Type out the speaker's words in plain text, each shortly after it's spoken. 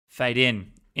Fade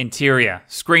in, interior,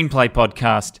 screenplay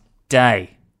podcast,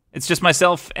 day. It's just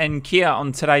myself and Keir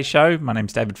on today's show. My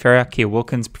name's David Ferrier, Keir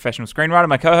Wilkins, professional screenwriter,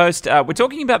 my co-host. We're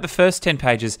talking about the first 10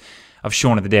 pages of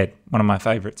Shaun of the Dead, one of my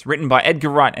favourites, written by Edgar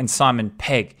Wright and Simon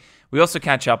Pegg. We also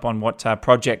catch up on what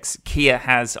projects Keir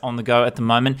has on the go at the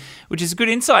moment, which is a good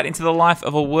insight into the life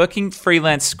of a working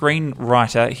freelance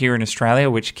screenwriter here in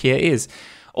Australia, which Keir is.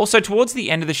 Also, towards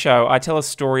the end of the show, I tell a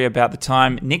story about the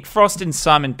time Nick Frost and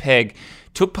Simon Pegg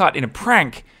took part in a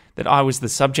prank that I was the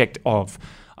subject of.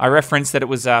 I referenced that it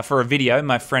was for a video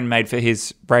my friend made for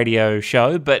his radio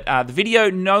show, but the video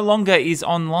no longer is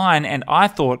online, and I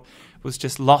thought it was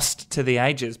just lost to the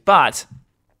ages. But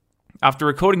after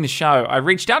recording the show, I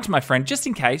reached out to my friend just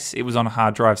in case it was on a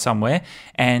hard drive somewhere,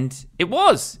 and it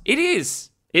is.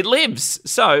 It lives.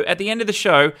 So at the end of the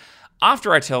show,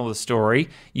 after I tell the story,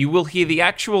 you will hear the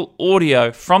actual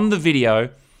audio from the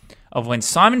video of when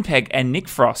Simon Pegg and Nick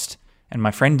Frost and my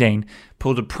friend Dean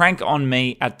pulled a prank on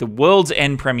me at the World's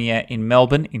End premiere in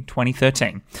Melbourne in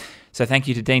 2013. So thank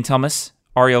you to Dean Thomas,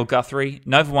 Oriel Guthrie,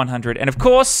 Nova 100, and of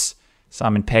course,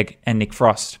 Simon Pegg and Nick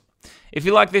Frost. If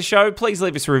you like this show, please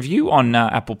leave us a review on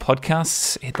Apple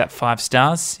Podcasts. Hit that 5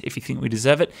 stars if you think we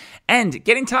deserve it. And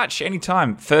get in touch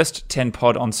anytime. First 10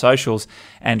 Pod on socials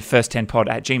and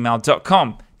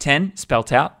first10pod@gmail.com. 10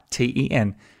 spelt out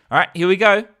T-E-N. All right, here we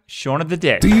go. Shaun of the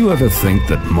Dead. Do you ever think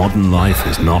that modern life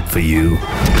is not for you?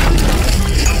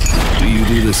 Do you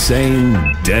do the same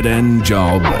dead-end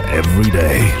job every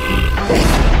day?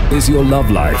 Is your love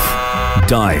life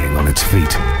dying on its feet?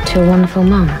 To a wonderful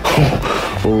mum.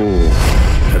 Oh,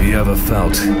 have you ever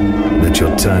felt that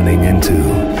you're turning into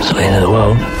the end of the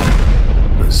world?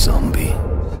 A zombie?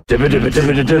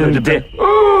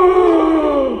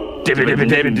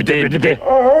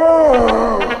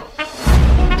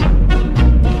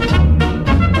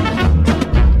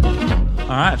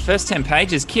 All right, first 10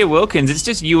 pages. Keir Wilkins, it's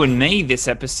just you and me this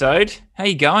episode. How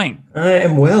you going? I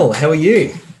am well. How are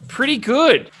you? Pretty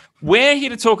good. We're here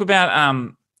to talk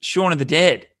about Shaun of the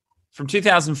Dead from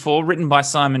 2004, written by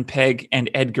Simon Pegg and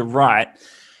Edgar Wright.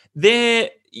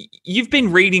 You've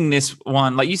been reading this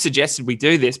one, like you suggested we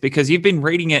do this, because you've been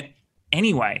reading it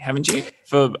anyway, haven't you?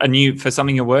 For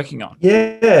something you're working on.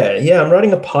 Yeah. I'm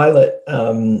writing a pilot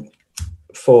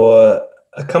for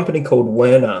a company called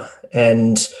Werner,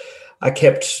 and I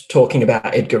kept talking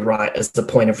about Edgar Wright as the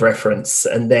point of reference.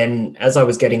 And then as I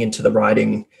was getting into the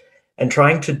writing and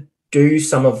trying to do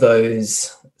some of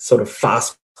those sort of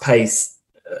fast-paced,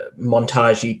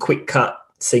 montagey, quick-cut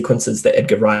sequences that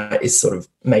Edgar Wright is sort of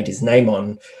made his name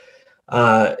on,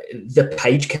 the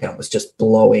page count was just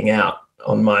blowing out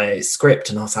on my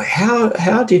script. And I was like,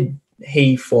 how did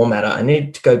he format it? I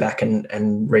need to go back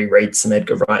and reread some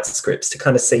Edgar Wright scripts to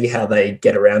kind of see how they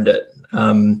get around it.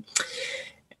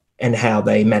 And how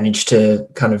they manage to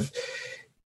kind of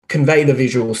convey the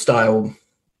visual style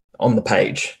on the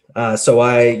page. So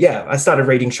I started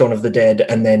reading Shaun of the Dead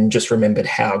and then just remembered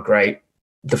how great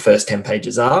the first 10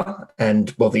 pages are.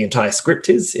 And, well, the entire script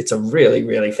is. It's a really,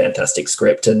 really fantastic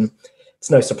script. And it's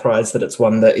no surprise that it's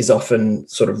one that is often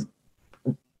sort of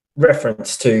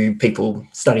referenced to people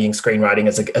studying screenwriting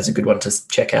as a good one to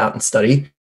check out and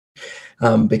study,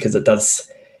 because it does...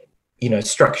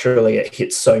 structurally it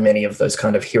hits so many of those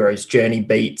kind of hero's journey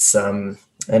beats. And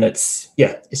it's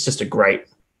just a great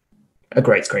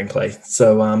screenplay.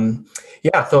 So,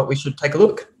 I thought we should take a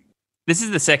look. This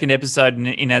is the second episode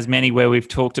in as many where we've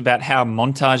talked about how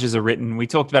montages are written. We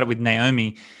talked about it with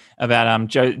Naomi about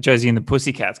Josie and the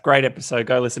Pussycats. Great episode.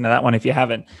 Go listen to that one if you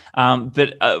haven't.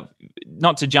 But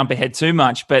not to jump ahead too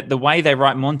much, but the way they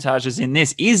write montages in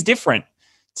this is different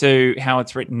to how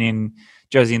it's written in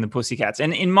Josie and the Pussycats.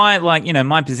 And in my,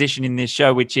 my position in this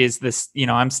show, which is this,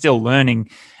 I'm still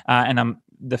learning and I'm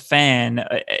the fan,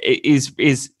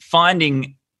 is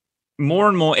finding more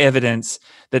and more evidence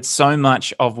that so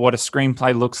much of what a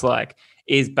screenplay looks like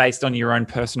is based on your own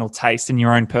personal taste and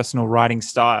your own personal writing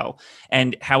style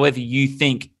and however you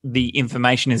think the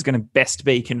information is going to best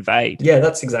be conveyed. Yeah,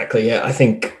 that's exactly it. I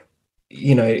think,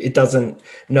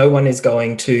 no one is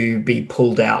going to be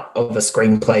pulled out of a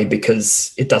screenplay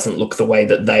because it doesn't look the way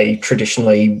that they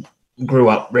traditionally grew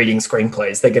up reading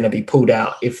screenplays. They're going to be pulled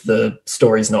out if the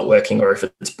story's not working or if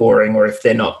it's boring or if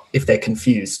they're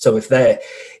confused. So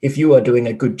if you are doing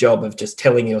a good job of just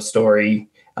telling your story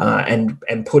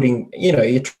and putting,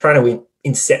 you're trying to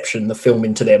inception the film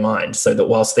into their mind so that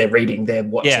whilst they're reading, they're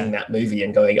watching that movie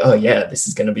and going, oh yeah, this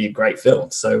is going to be a great film.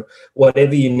 So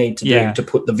whatever you need to do to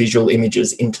put the visual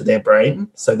images into their brain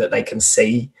so that they can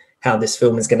see how this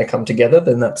film is going to come together,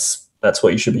 then that's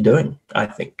what you should be doing, I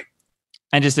think.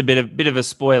 And just a bit of a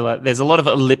spoiler, there's a lot of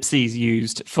ellipses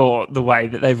used for the way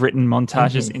that they've written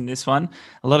montages in this one.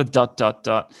 A lot of ...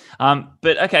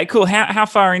 But okay, cool. How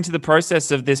far into the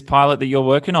process of this pilot that you're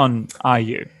working on are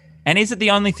you? And is it the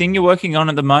only thing you're working on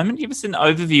at the moment? Give us an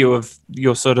overview of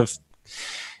your sort of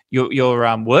your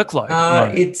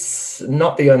workload. It's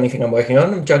not the only thing I'm working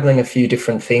on. I'm juggling a few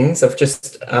different things. I've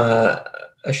just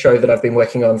a show that I've been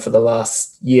working on for the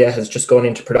last year has just gone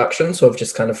into production. So I've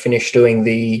just kind of finished doing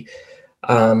the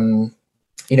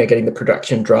getting the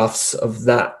production drafts of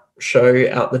that show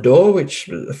out the door, which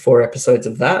 4 episodes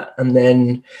of that. And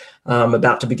then I'm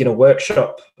about to begin a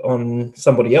workshop on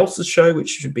somebody else's show, which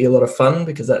should be a lot of fun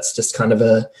because that's just kind of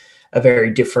a very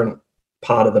different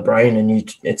part of the brain.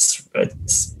 And it's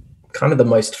kind of the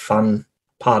most fun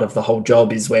part of the whole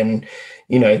job is when,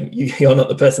 you're not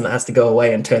the person that has to go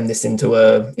away and turn this into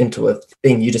a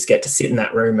thing. You just get to sit in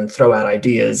that room and throw out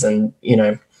ideas and,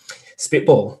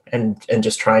 spitball and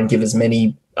just try and give as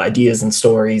many ideas and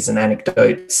stories and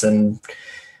anecdotes and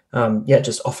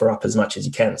just offer up as much as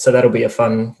you can. So that'll be a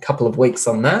fun couple of weeks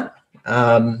on that.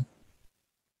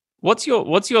 What's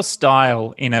your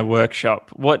style in a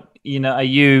workshop? Are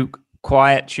you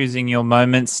quiet, choosing your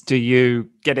moments? Do you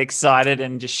get excited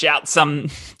and just shout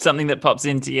something that pops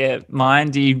into your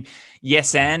mind? Do you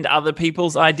yes and other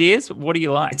people's ideas? What do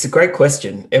you like? It's a great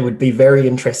question. It would be very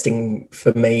interesting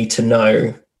for me to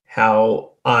know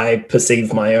how I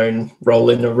perceive my own role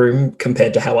in a room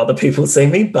compared to how other people see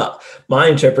me. But my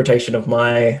interpretation of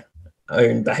my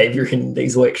own behavior in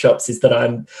these workshops is that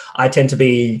I tend to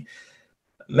be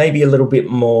maybe a little bit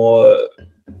more,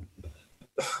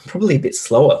 probably a bit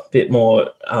slower, a bit more,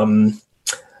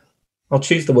 I'll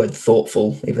choose the word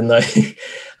thoughtful, even though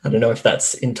I don't know if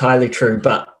that's entirely true,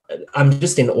 but I'm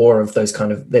just in awe of those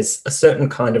there's a certain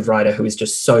kind of writer who is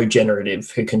just so generative,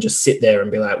 who can just sit there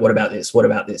and be like, what about this? What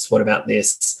about this? What about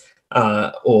this?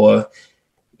 Or,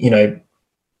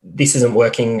 this isn't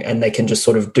working. And they can just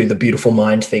sort of do the beautiful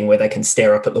mind thing where they can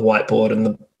stare up at the whiteboard and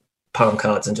the palm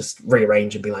cards and just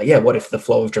rearrange and be like, yeah, what if the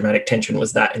flow of dramatic tension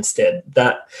was that instead?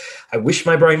 That I wish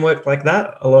my brain worked like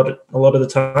that a lot of the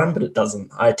time, but it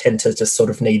doesn't. I tend to just sort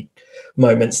of need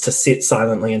moments to sit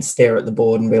silently and stare at the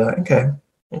board and be like,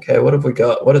 okay, what have we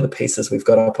got? What are the pieces we've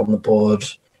got up on the board?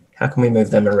 How can we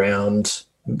move them around?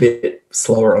 A bit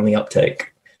slower on the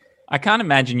uptake. I can't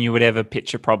imagine you would ever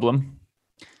pitch a problem.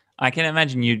 I can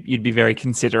imagine you'd be very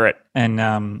considerate and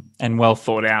well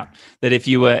thought out. That if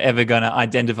you were ever going to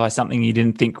identify something you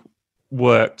didn't think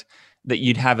worked, that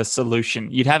you'd have a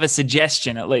solution. You'd have a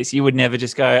suggestion at least. You would never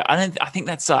just go, I think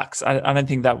that sucks. I don't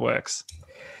think that works.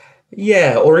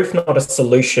 Yeah, or if not a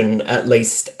solution, at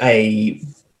least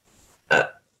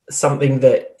something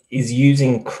that is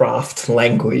using craft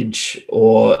language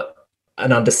or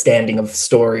an understanding of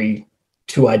story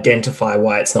to identify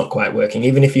why it's not quite working.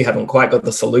 Even if you haven't quite got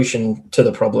the solution to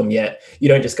the problem yet, you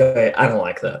don't just go, I don't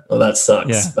like that, or that sucks.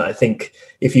 Yeah. But I think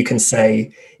if you can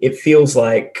say, it feels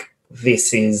like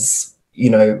this is,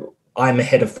 I'm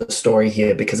ahead of the story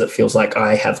here because it feels like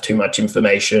I have too much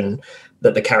information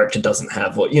that the character doesn't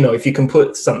have. Or, if you can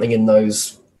put something in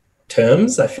those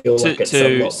terms, I feel like it's a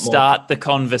lot more. To start the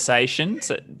conversation.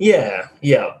 Yeah.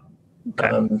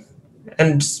 Okay.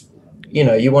 And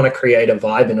you want to create a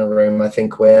vibe in a room, I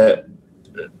think, where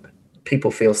people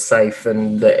feel safe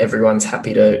and that everyone's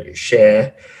happy to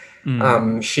share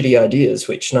shitty ideas,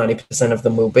 which 90% of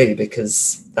them will be,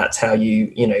 because that's how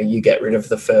you get rid of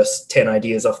the first 10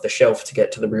 ideas off the shelf to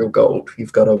get to the real gold.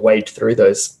 You've got to wade through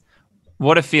those.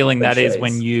 What a feeling that is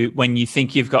when you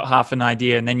think you've got half an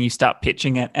idea and then you start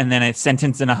pitching it, and then a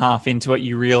sentence and a half into it,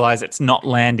 you realize it's not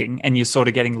landing and you're sort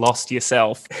of getting lost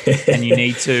yourself and you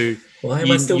need to... Why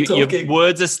am I still talking? Your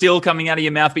words are still coming out of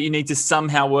your mouth, but you need to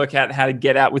somehow work out how to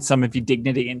get out with some of your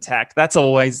dignity intact. That's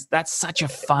such a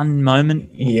fun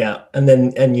moment. Yeah. And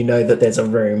that there's a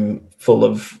room full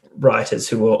of writers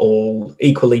who are all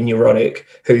equally neurotic,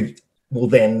 who will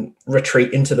then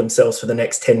retreat into themselves for the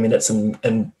next 10 minutes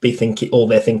and be thinking, all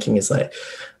they're thinking is like,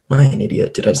 am I an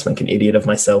idiot? Did I just make an idiot of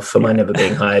myself? Am I never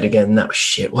being hired again? That was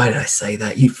shit. Why did I say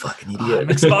that? You fucking idiot. I'm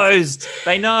exposed.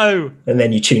 They know. And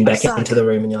then you tune back into the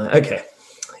room and you're like, okay,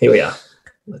 here we are.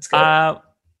 Let's go.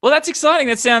 Well, that's exciting.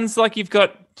 That sounds like you've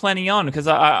got plenty on, because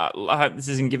I hope this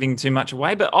isn't giving too much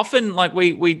away, but often, like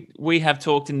we have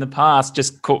talked in the past,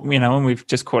 when we've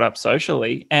just caught up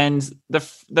socially, and the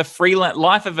freelance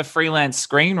life of a freelance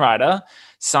screenwriter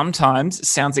sometimes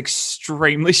sounds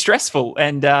extremely stressful,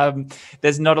 and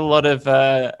there's not a lot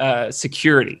of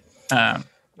security. Not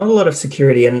a lot of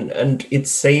security, and it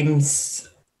seems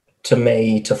to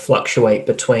me to fluctuate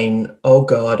between, oh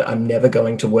God, I'm never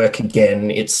going to work again.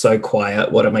 It's so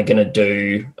quiet. What am I going to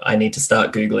do? I need to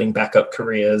start Googling backup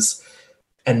careers.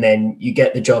 And then you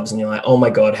get the jobs and you're like, oh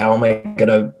my God, how am I going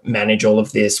to manage all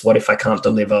of this? What if I can't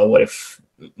deliver? What if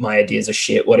my ideas are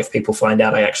shit? What if people find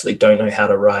out I actually don't know how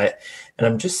to write? And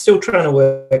I'm just still trying to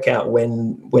work out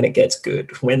when it gets good.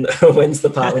 When's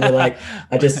the part when you're like,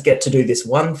 I just get to do this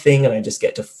one thing and I just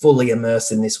get to fully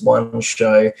immerse in this one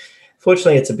show.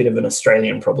 Fortunately, it's a bit of an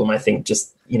Australian problem, I think.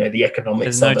 Just, the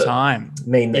economics There's no time.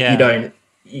 Mean that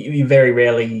you very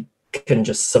rarely can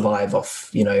just survive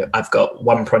off, I've got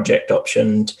one project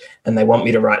optioned and they want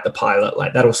me to write the pilot.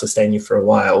 Like, that'll sustain you for a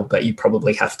while, but you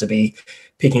probably have to be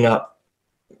picking up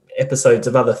episodes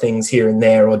of other things here and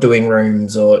there, or doing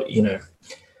rooms, or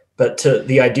but to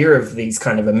the idea of these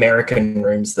kind of American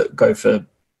rooms that go for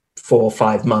 4 or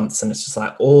 5 months, and it's just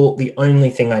like, the only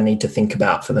thing I need to think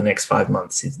about for the next 5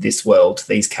 months is this world,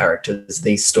 these characters,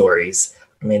 these stories.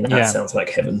 I mean, that sounds like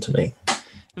heaven to me.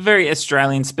 A very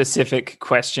Australian specific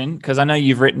question, because I know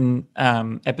you've written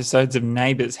episodes of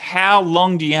Neighbours. How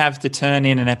long do you have to turn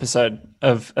in an episode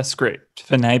of a script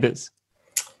for Neighbours?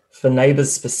 For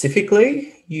Neighbours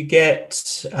specifically, you get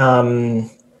 2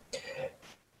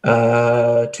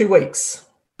 weeks,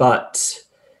 but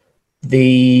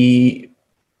I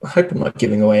hope I'm not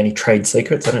giving away any trade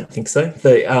secrets. I don't think so.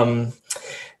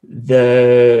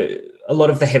 A lot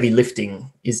of the heavy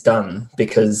lifting is done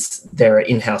because there are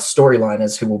in-house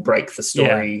storyliners who will break the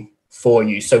story for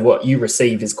you. So what you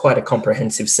receive is quite a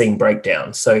comprehensive scene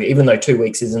breakdown. So even though 2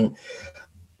 weeks isn't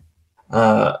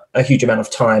a huge amount of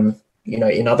time,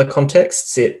 in other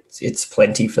contexts, it's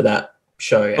plenty for that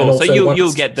show. Cool. And also, so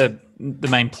you'll get the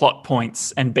main plot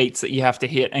points and beats that you have to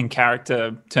hit, and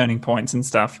character turning points and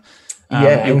stuff.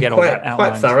 You'll get all that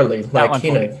outlined. Quite thoroughly. Like,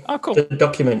 cool. The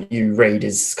document you read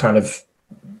is kind of,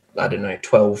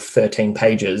 12, 13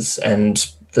 pages, and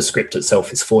the script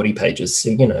itself is 40 pages.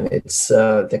 So, it's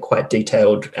they're quite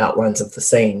detailed outlines of the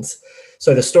scenes.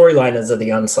 So the storyliners are the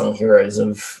unsung heroes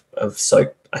of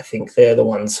soap. I think they're the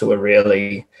ones who are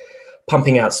really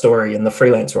pumping out story, and the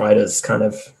freelance writers kind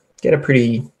of get a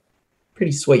pretty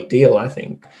sweet deal, I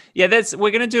think. Yeah,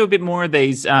 we're going to do a bit more of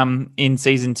these in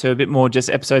season 2, a bit more just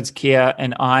episodes, Keir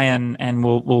and I, and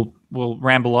we'll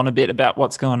ramble on a bit about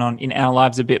what's going on in our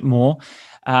lives a bit more,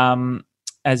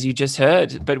 as you just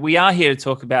heard. But we are here to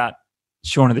talk about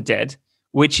Shaun of the Dead,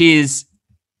 which is,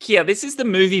 Keir, this is the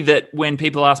movie that when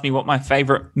people ask me what my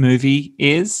favorite movie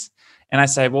is, and I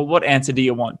say, well, what answer do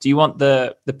you want? Do you want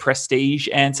the prestige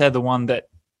answer, the one that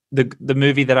the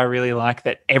movie that I really like,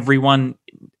 that everyone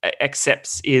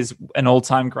accepts is an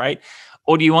all-time great?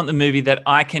 Or do you want the movie that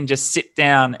I can just sit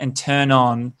down and turn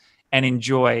on and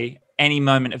enjoy any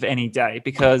moment of any day?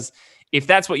 Because if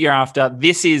that's what you're after,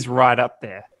 this is right up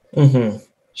there. Mm-hmm.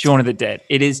 Shaun of the Dead.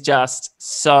 It is just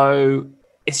so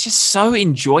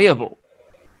enjoyable.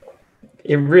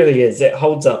 It really is. It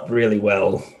holds up really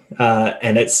well.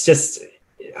 And it's just,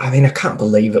 I can't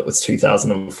believe it was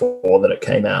 2004 that it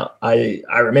came out. I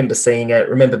remember seeing it,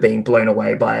 remember being blown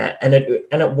away by it. And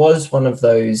it was one of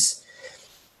those,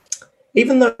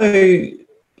 even though,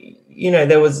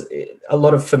 there was a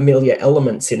lot of familiar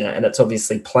elements in it, and it's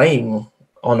obviously playing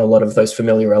on a lot of those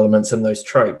familiar elements and those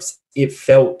tropes, it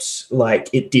felt like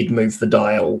it did move the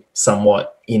dial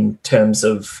somewhat in terms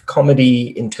of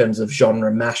comedy, in terms of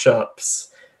genre mashups.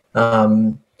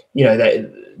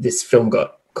 This film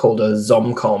got called a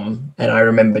zomcom, and I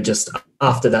remember just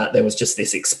after that there was just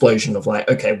this explosion of like,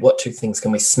 okay, what 2 things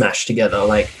can we smash together?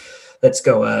 Like, let's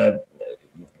go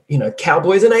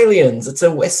cowboys and aliens. It's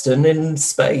a western in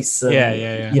space.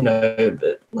 And,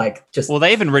 well,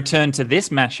 they even returned to this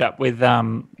mashup with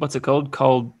what's it called?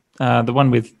 The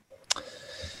one with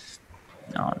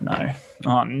oh no,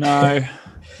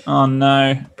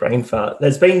 brain fart.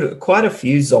 There's been quite a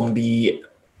few zombie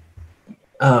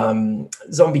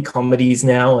comedies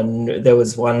now, and there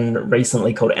was one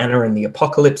recently called Anna and the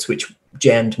Apocalypse, which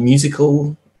jammed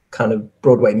musical, kind of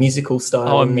Broadway musical style.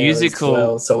 Oh, a musical.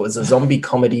 Well. So it was a zombie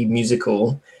comedy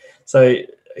musical. So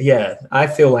yeah, I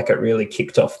feel like it really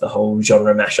kicked off the whole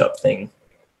genre mashup thing.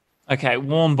 Okay,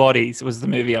 Warm Bodies was the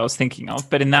movie I was thinking of,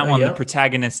 but in that one, the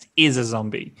protagonist is a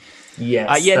zombie. Yes,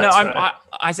 right.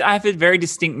 I have a very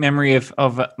distinct memory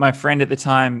of my friend at the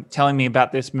time telling me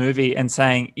about this movie and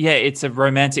saying, yeah, it's a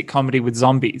romantic comedy with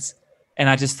zombies. And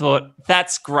I just thought,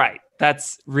 that's great.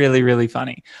 That's really, really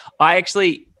funny. I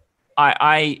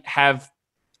have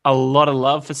a lot of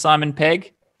love for Simon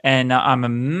Pegg, and I'm a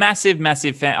massive,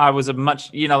 massive fan. I was a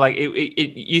much,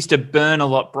 it used to burn a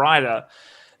lot brighter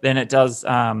than it does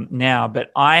now.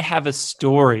 But I have a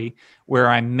story where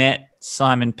I met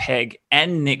Simon Pegg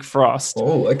and Nick Frost.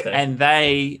 Oh, okay. And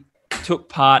they took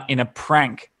part in a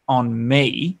prank on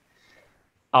me.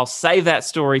 I'll save that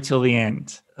story till the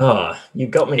end. Oh, you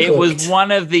got me It hooked. was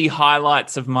one of the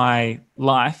highlights of my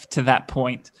life to that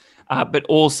point, but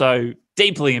also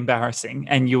deeply embarrassing,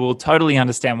 and you will totally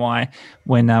understand why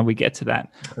when we get to that.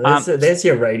 There's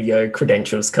your radio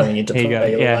credentials coming into play. Go.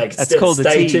 Yeah, like, that's called a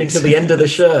stay tease. tuned to the end of the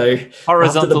show.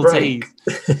 Horizontal after the break.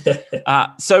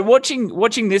 tease. So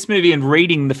watching this movie and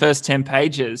reading the first 10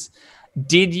 pages,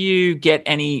 did you get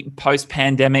any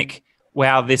post-pandemic,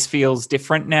 wow, this feels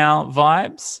different now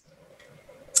vibes?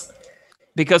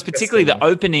 Because particularly the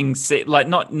opening, like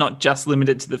not just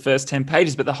limited to the first 10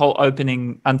 pages, but the whole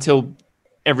opening until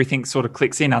everything sort of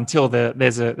clicks in, until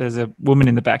there's a woman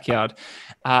in the backyard.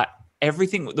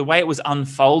 Everything, the way it was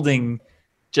unfolding,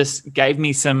 just gave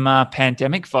me some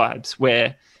pandemic vibes,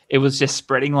 where it was just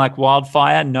spreading like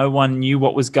wildfire. No one knew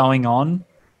what was going on.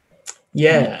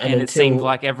 Yeah, and it seemed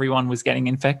like everyone was getting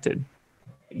infected.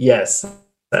 Yes,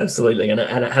 absolutely, and it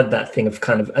had that thing of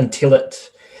kind of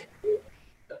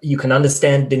you can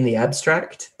understand in the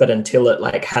abstract, but until it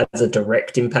like has a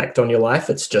direct impact on your life,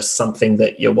 it's just something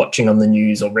that you're watching on the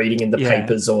news or reading in the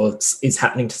papers or is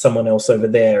happening to someone else over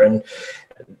there.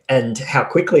 And how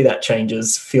quickly that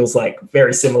changes feels like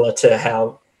very similar to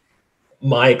how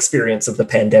my experience of the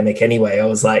pandemic anyway. I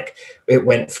was like, it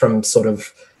went from sort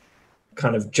of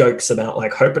kind of jokes about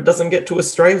like, hope it doesn't get to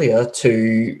Australia,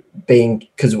 to being,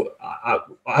 because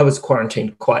I was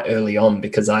quarantined quite early on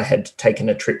because I had taken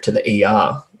a trip to the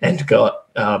ER and got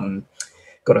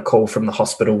a call from the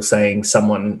hospital saying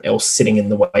someone else sitting in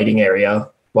the waiting area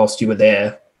whilst you were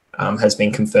there has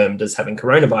been confirmed as having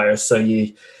coronavirus. So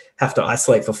you have to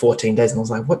isolate for 14 days. And I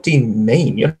was like, what do you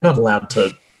mean? You're not allowed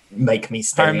to make me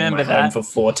stay in my home for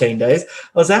 14 days.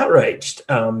 I was outraged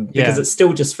because it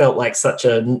still just felt like such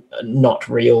a not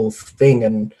real thing.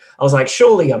 And I was like,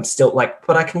 surely I'm still like,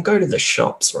 but I can go to the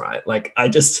shops, right? Like I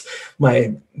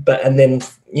think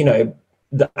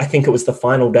it was the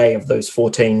final day of those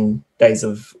 14 days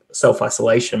of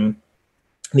self-isolation.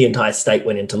 The entire state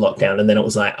went into lockdown, and then it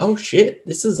was like, oh shit,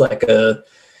 this is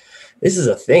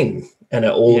a thing. And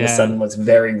it all of a sudden was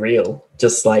very real.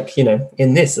 Just like,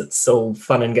 in this, it's all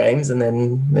fun and games, and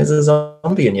then there's a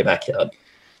zombie in your backyard.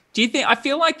 Do you think, I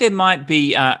feel like there might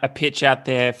be a pitch out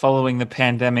there following the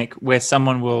pandemic where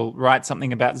someone will write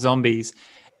something about zombies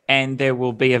and there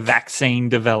will be a vaccine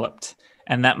developed,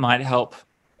 and that might help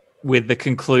with the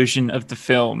conclusion of the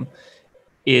film,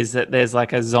 is that there's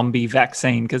like a zombie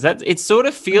vaccine, because it sort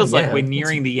of feels like we're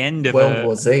nearing the end of World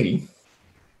War Z.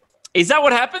 Is that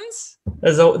what happens?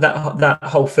 That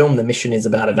whole film, the mission is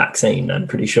about a vaccine, I'm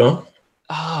pretty sure.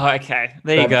 Oh, okay.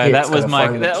 There you go. That was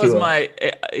my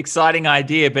exciting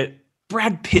idea, but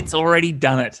Brad Pitt's already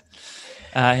done it.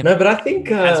 No, but I think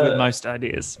as with most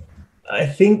ideas, I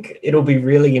think it'll be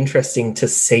really interesting to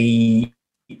see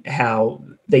how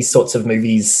these sorts of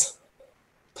movies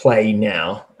play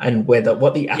now, and what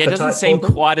the appetite. It doesn't seem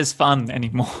quite as fun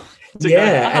anymore. And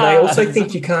I also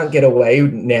think you can't get away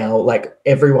now. Like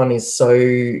everyone is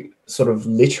so sort of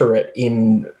literate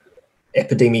in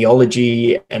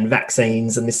epidemiology and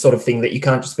vaccines and this sort of thing that you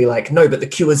can't just be like, no, but the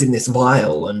cure's in this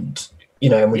vial, and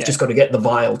and we've just got to get the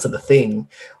vial to the thing,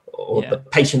 or the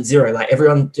patient zero. Like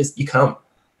everyone you can't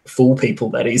fool people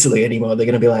that easily anymore. They're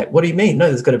going to be like, what do you mean? No,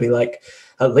 there's got to be like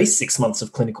at least 6 months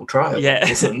of clinical trial. Yeah.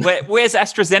 Where's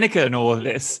AstraZeneca in all of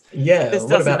this? Yeah. This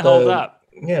doesn't hold up.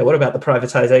 Yeah, what about the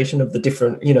privatization of the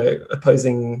different,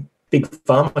 opposing big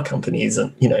pharma companies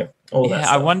and, all that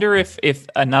stuff? I wonder if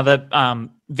another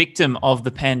victim of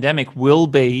the pandemic will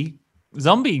be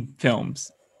zombie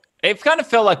films. It kind of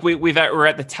felt like we're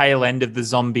at the tail end of the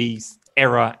zombies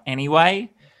era anyway.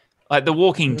 Like The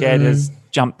Walking Dead has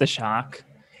jumped the shark.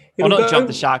 Jumped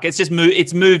the shark. It's just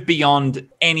moved beyond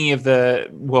any of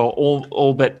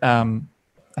all but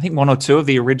I think one or two of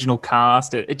the original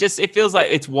cast. It feels like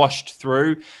it's washed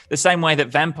through the same way that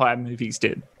vampire movies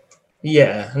did.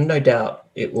 Yeah, no doubt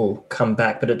it will come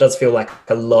back, but it does feel like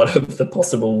a lot of the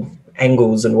possible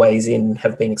angles and ways in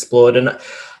have been explored. And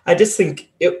I just think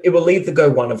it will either go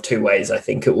one of two ways. I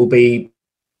think it will be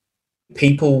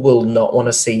people will not want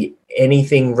to see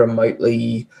anything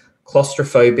remotely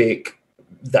claustrophobic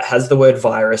that has the word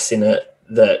virus in it,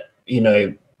 that,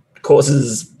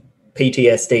 causes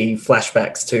PTSD,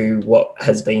 flashbacks to what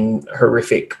has been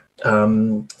horrific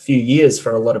few years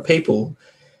for a lot of people,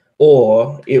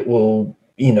 or it will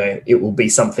be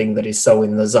something that is so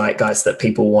in the zeitgeist that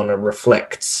people want to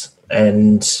reflect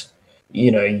and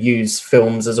use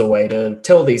films as a way to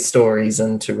tell these stories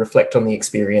and to reflect on the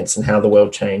experience and how the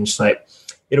world changed. Like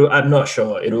I'm not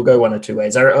sure. It'll go one or two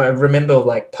ways. I remember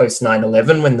like post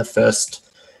 9/11 when the first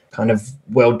kind of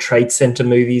World Trade Center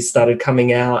movies started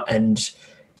coming out, and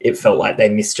it felt like they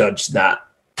misjudged that.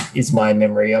 Is my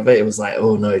memory of it. It was like,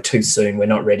 oh no, too soon. We're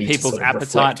not ready People's to sort of appetite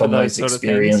reflect for on those those sort of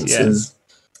things, experiences.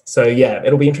 So yeah,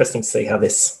 it'll be interesting to see how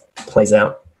this plays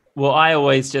out. Well, I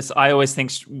always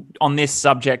think on this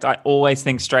subject, I always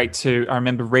think straight to, I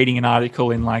remember reading an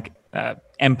article in like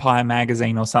Empire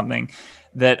magazine or something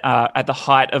that at the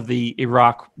height of the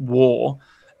Iraq war,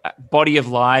 Body of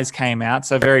Lies came out.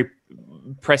 So very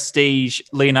prestige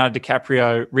Leonardo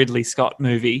DiCaprio, Ridley Scott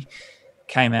movie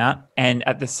came out. And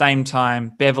at the same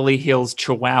time, Beverly Hills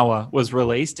Chihuahua was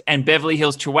released, and Beverly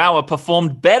Hills Chihuahua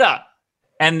performed better.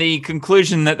 And the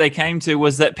conclusion that they came to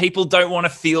was that people don't want to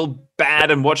feel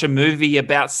bad and watch a movie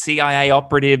about CIA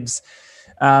operatives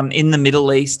in the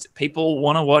Middle East. People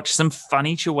want to watch some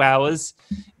funny chihuahuas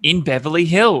in Beverly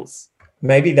Hills.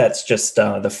 Maybe that's just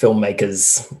the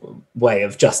filmmakers' way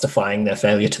of justifying their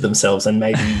failure to themselves, and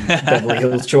maybe Beverly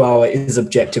Hills Chihuahua is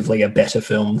objectively a better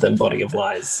film than Body of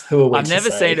Lies. Who are we I've never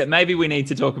seen it. Maybe we need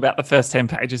to talk about the first 10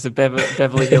 pages of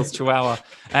Beverly Hills Chihuahua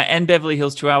and Beverly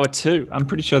Hills Chihuahua 2. I'm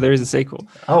pretty sure there is a sequel.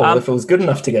 Oh, well, if it was good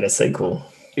enough to get a sequel.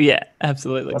 Yeah,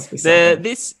 absolutely. Must be something.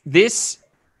 This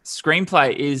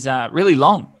screenplay is really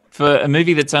long for a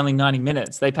movie that's only 90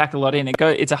 minutes. They pack a lot in.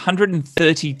 It's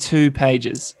 132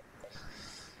 pages.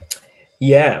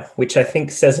 Yeah, which I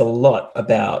think says a lot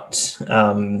about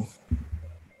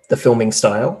the filming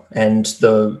style and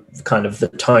the kind of the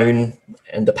tone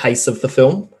and the pace of the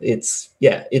film. It's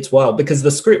wild because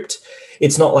the script,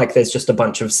 it's not like there's just a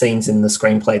bunch of scenes in the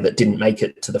screenplay that didn't make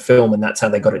it to the film and that's how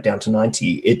they got it down to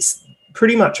 90. It's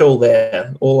pretty much all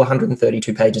there. All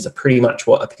 132 pages are pretty much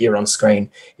what appear on screen.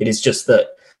 It is just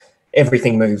that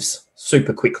everything moves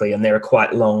super quickly and there are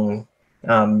quite long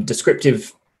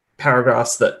descriptive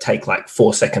paragraphs that take like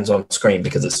 4 seconds on screen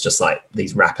because it's just like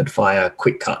these rapid fire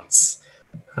quick cuts.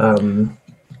 It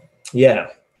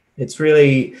is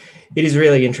really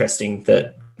interesting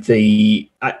that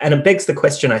and it begs the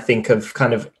question, I think, of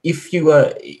kind of if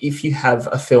you have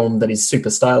a film that is super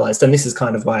stylized, and this is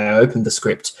kind of why I opened the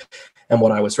script and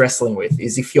what I was wrestling with,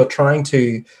 is if you're trying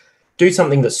to do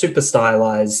something that's super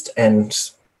stylized and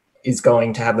is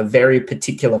going to have a very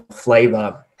particular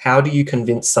flavor, how do you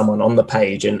convince someone on the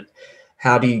page and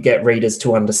how do you get readers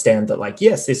to understand that, like,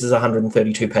 yes, this is a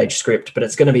 132-page script, but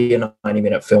it's going to be a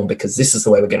 90-minute film because this is the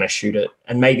way we're going to shoot it.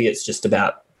 And maybe it's just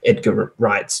about Edgar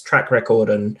Wright's track record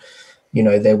and, you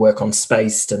know, their work on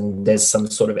Spaced, and there's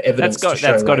some sort of evidence to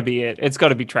show. That's got to be it. It's got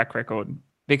to be track record.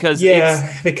 Because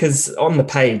on the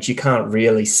page, you can't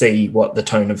really see what the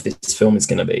tone of this film is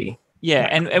going to be. Yeah,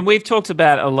 and we've talked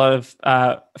about a lot of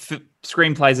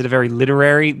screenplays that are very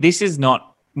literary. This is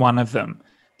not one of them.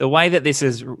 The way that this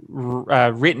is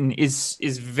written is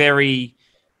very,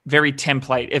 very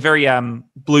template, very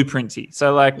blueprinty.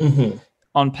 So, like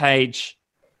on page,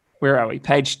 where are we?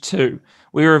 Page 2,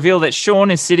 we reveal that Shaun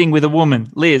is sitting with a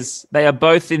woman, Liz. They are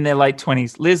both in their late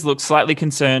 20s. Liz looks slightly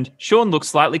concerned. Shaun looks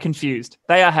slightly confused.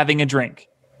 They are having a drink.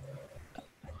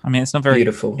 I mean, it's not very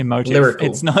beautiful, emotive. Lyrical.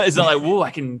 It's not like, whoa,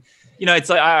 I can, it's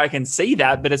like I can see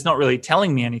that, but it's not really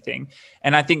telling me anything.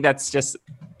 And I think that's just.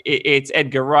 It's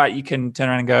Edgar Wright. You can turn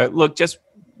around and go, look, just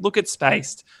look at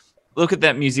Spaced. Look at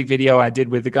that music video I did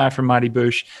with the guy from Mighty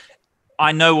Boosh.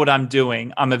 I know what I'm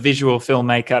doing. I'm a visual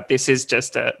filmmaker. This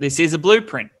is a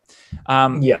blueprint.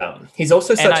 He's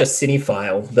also such a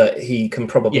cinephile that he can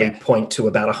probably point to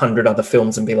about 100 other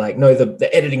films and be like, no,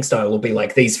 the editing style will be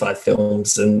like these 5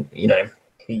 films. And, he knows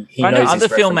other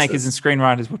his filmmakers and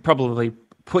screenwriters would probably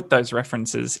put those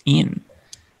references in.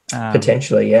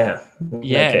 Potentially, yeah.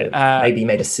 Maybe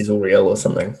made a sizzle reel or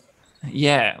something.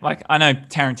 Yeah, like I know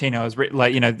Tarantino has written,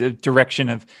 like, the direction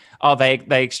of,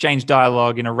 they exchange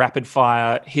dialogue in a rapid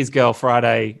fire His Girl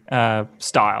Friday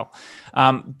style.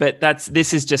 But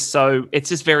this is just it's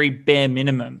just very bare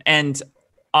minimum. And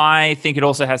I think it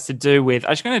also has to do with,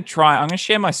 I'm going to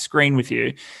share my screen with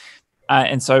you.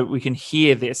 And so we can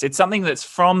hear this. It's something that's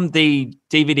from the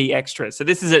DVD extras. So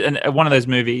this is one of those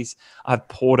movies I've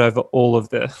poured over all of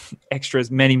the extras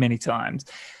many, many times.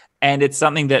 And it's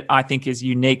something that I think is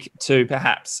unique to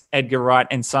perhaps Edgar Wright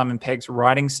and Simon Pegg's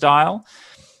writing style.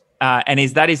 And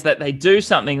that they do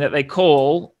something that they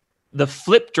call the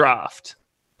flip draft.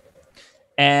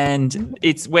 And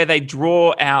it's where they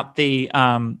draw out the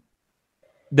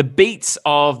beats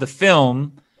of the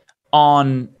film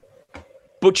on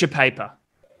butcher paper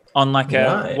on like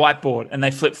a whiteboard, and they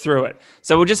flip through it.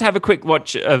 So we'll just have a quick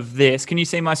watch of this. Can you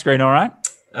see my screen all right?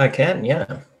 I can,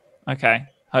 yeah. Okay.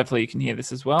 Hopefully you can hear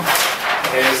this as well.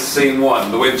 Here's scene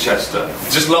 1, the Winchester.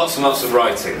 Just lots and lots of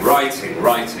writing.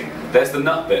 There's the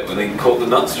nut bit when they caught the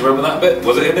nuts. Do you remember that bit?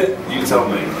 Was it in it? You tell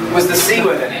me. Was the C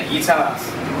word in it? You tell us.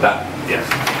 That, yes.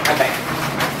 Okay.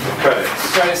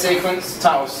 Credits. Credit sequence,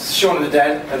 titles Shaun of the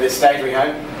Dead at this stage, we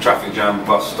hope. Traffic jam,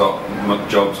 bus stop, muck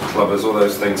jobs, clubbers, all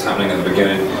those things happening at the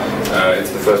beginning.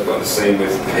 It's the first part of the scene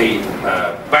with Pete.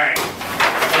 Bang!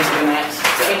 Into the next.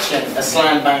 Fiction, a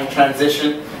slam bang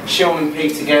transition. Shaun and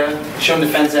Pete together. Shaun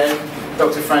defends Ed.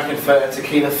 Dr. Frankenfurter,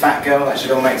 tequila, fat girl. That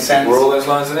should all make sense. Were all those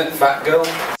lines in it? Fat girl?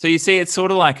 So you see, it's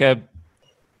sort of like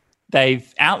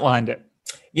they've outlined it.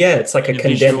 Yeah, it's like a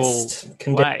condensed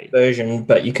version,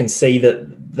 but you can see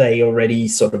that they already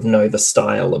sort of know the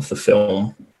style of the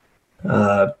film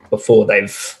before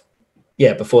they've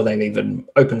even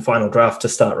opened final draft to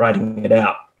start writing it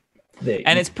out.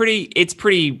 And it's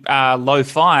pretty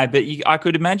lo-fi, but I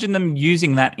could imagine them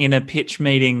using that in a pitch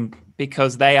meeting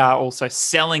because they are also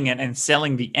selling it and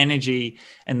selling the energy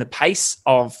and the pace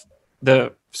of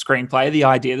the screenplay, the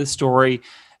idea, the story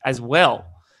as well.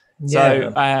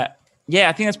 So, I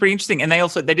think that's pretty interesting. And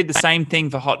they did the same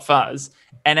thing for Hot Fuzz.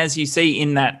 And as you see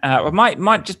in that, I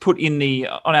might just put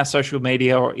on our social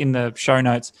media or in the show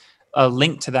notes a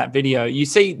link to that video. You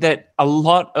see that a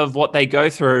lot of what they go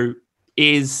through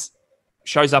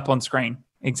shows up on screen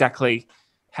exactly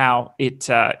how it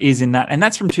is in that. And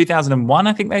that's from 2001,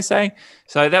 I think they say.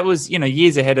 So that was,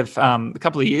 years ahead of a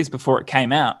couple of years before it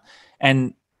came out.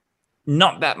 And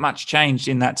not that much changed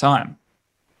in that time.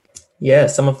 Yeah,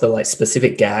 some of the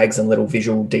specific gags and little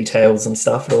visual details and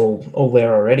stuff are all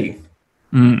there already.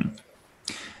 Mm.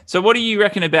 So what do you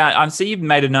reckon about, I see you've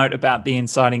made a note about the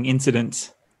inciting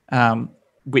incident,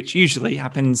 which usually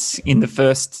happens in the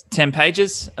first 10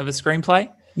 pages of a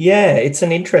screenplay. Yeah, it's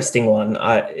an interesting one.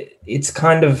 I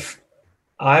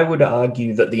would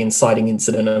argue that the inciting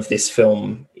incident of this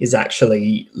film is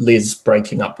actually Liz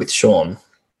breaking up with Shaun.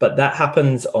 But that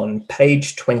happens on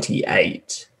page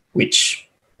 28, which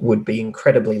would be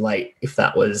incredibly late if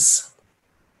that was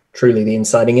truly the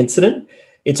inciting incident.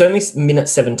 It's only minute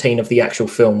 17 of the actual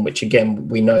film, which again,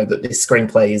 we know that this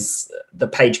screenplay the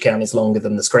page count is longer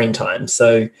than the screen time.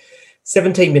 So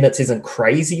 17 minutes isn't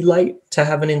crazy late to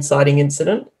have an inciting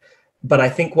incident. But I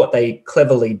think what they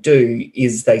cleverly do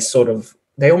is they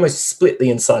almost split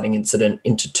the inciting incident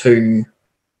into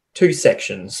two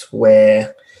sections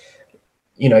where,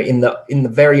 in the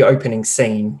very opening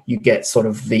scene, you get sort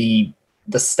of the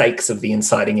stakes of the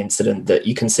inciting incident, that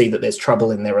you can see that there's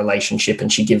trouble in their relationship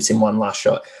and she gives him one last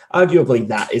shot. Arguably,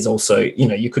 that is also,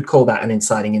 you could call that an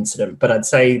inciting incident. But I'd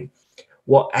say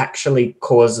what actually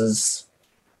causes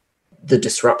the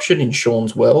disruption in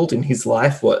Shaun's world, in his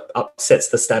life, what upsets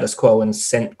the status quo and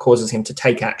causes him to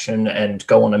take action and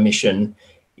go on a mission,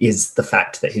 is the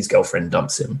fact that his girlfriend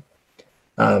dumps him.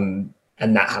 And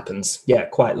that happens,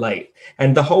 quite late.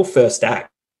 And the whole first act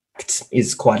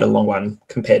is quite a long one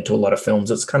compared to a lot of films.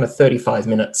 It's kind of 35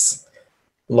 minutes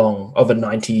long of a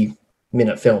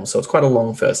 90-minute film, so it's quite a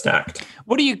long first act.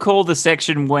 What do you call the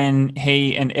section when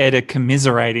he and Ed are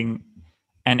commiserating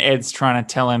and Ed's trying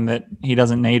to tell him that he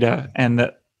doesn't need her and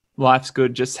that life's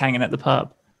good just hanging at the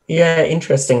pub? Yeah,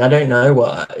 interesting. I don't know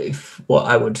what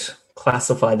I would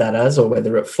classify that as, or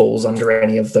whether it falls under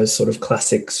any of those sort of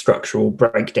classic structural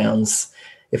breakdowns,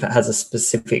 if it has a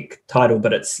specific title.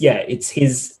 But it's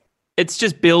his... It's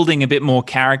just building a bit more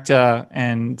character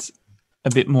and a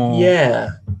bit more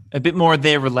of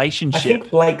their relationship. I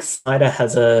think Blake Snyder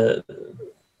has a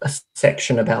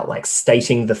section about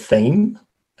stating the theme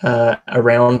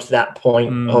around that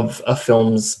point of a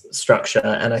film's structure.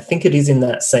 And I think it is in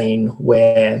that scene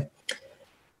where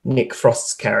Nick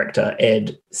Frost's character,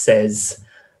 Ed, says,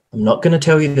 "I'm not going to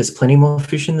tell you there's plenty more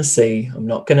fish in the sea. I'm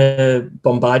not going to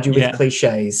bombard you with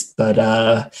cliches, but,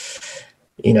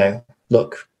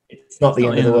 look, it's not the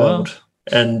end of the world."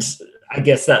 And I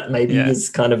guess that maybe is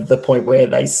kind of the point where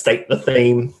they state the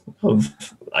theme of,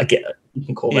 you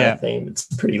can call that a theme.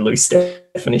 It's a pretty loose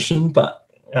definition, but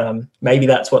maybe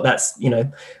that's what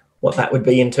that would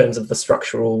be in terms of the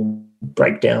structural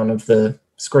breakdown of the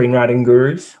screenwriting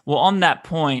gurus. Well, on that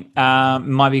point,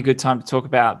 might be a good time to talk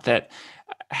about that,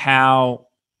 how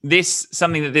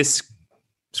something that this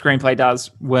screenplay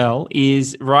does well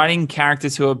is writing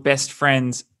characters who are best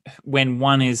friends when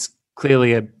one is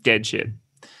clearly a dead shit.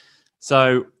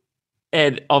 So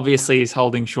Ed obviously is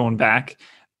holding Shaun back,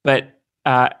 but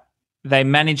they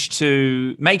managed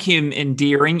to make him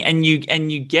endearing, and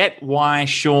you get why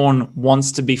Shaun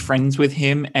wants to be friends with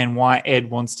him and why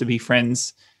Ed wants to be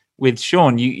friends with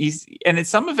Shaun.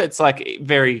 Some of it's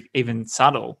very even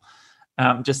subtle,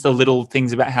 just the little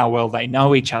things about how well they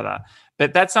know each other.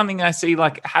 But that's something I see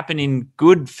happen in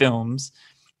good films.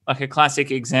 A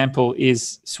classic example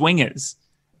is Swingers.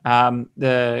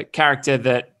 The character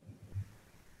that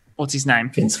what's his name?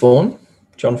 Vince Vaughn,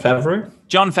 Jon Favreau.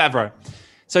 Jon Favreau.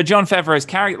 So Jon Favreau's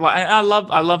character, like, I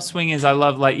love Swingers. I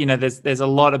love, like, there's a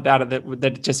lot about it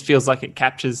that just feels like it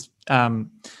captures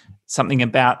something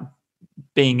about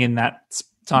being in that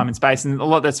time and space, and a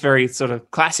lot that's very sort of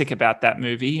classic about that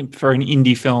movie. For an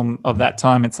indie film of that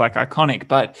time, it's like iconic.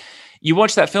 But you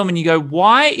watch that film and you go,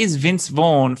 why is Vince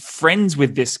Vaughn friends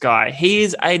with this guy? He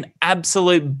is an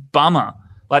absolute bummer.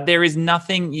 Like, there is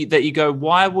nothing that you go,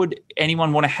 why would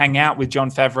anyone want to hang out with Jon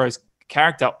Favreau's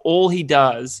character? All he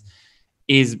does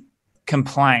is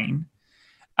complain.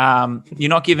 You're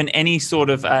not given any sort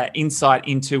of insight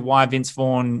into why Vince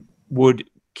Vaughn would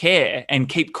care and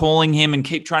keep calling him and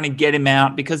keep trying to get him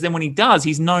out, because then when he does,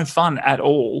 he's no fun at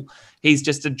all. He's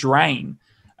just a drain.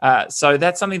 So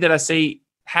that's something that I see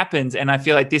happens, and I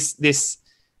feel like this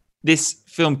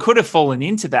film could have fallen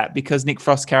into that, because Nick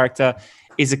Frost's character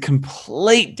is a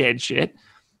complete dead shit,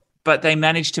 but they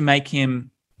managed to make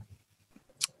him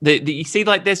you see,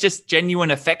 like, there's just genuine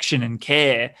affection and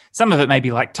care. Some of it may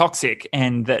be like toxic,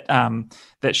 and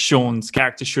that Shaun's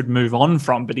character should move on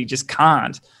from, but he just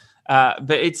can't. But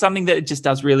it's something that it just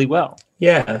does really well.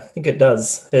 Yeah, I think it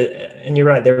does. And you're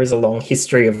right, there is a long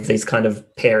history of these kind of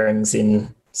pairings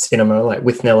in cinema, like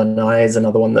With Nell and I is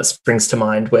another one that springs to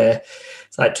mind, where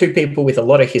it's like two people with a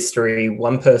lot of history.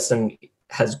 One person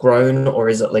has grown, or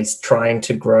is at least trying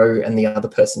to grow, and the other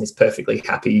person is perfectly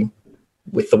happy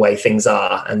with the way things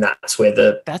are, and that's where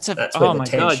the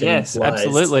tension yes, lies.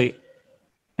 Absolutely.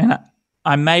 And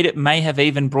I may have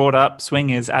even brought up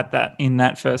Swingers in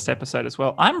that first episode as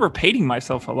well. I'm repeating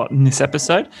myself a lot in this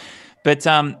episode, but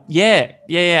yeah,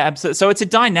 absolutely. So it's a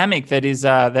dynamic that is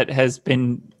that's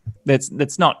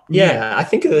not. Yeah, I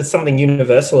think there's something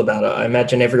universal about it. I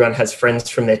imagine everyone has friends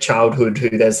from their childhood who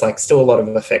there's like still a lot of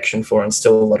affection for, and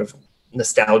still a lot of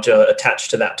nostalgia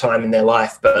attached to that time in their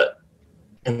life,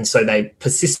 and so they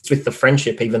persist with the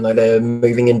friendship even though they're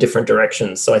moving in different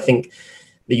directions. So I think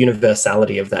the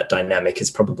universality of that dynamic is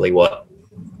probably what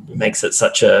makes it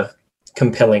such a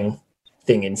compelling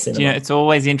thing in cinema. It's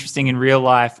always interesting in real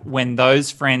life when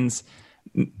those friends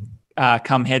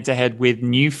come head to head with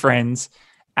new friends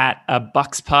at a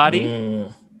Bucks party.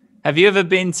 Have you ever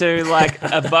been to like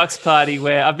a Bucks party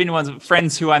where I've been to ones with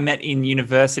friends who I met in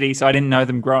university, so I didn't know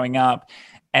them growing up,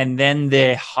 and then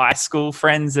their high school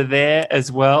friends are there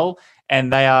as well,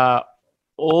 and they are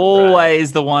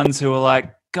always the ones who are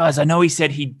like, guys, I know he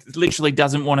said he literally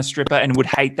doesn't want a stripper and would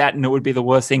hate that and it would be the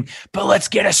worst thing, but let's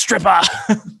get a stripper.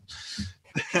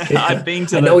 I've been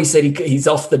to. I know he said he's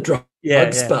off the drugs,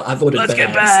 but I've ordered let's bags.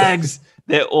 Get bags.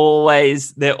 They're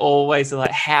always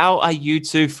like, how are you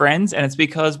two friends? And it's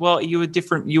because, well, you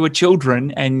were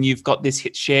children and you've got this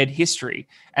shared history,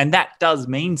 and that does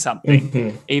mean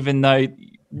something, even though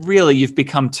really you've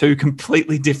become two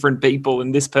completely different people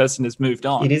and this person has moved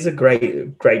on. It is a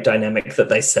great dynamic that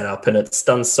they set up, and it's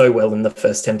done so well in the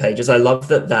first 10 pages. I love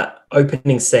that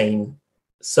opening scene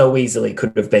so easily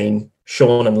could have been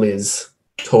Shaun and Liz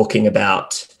talking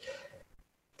about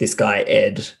this guy,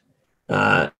 Ed,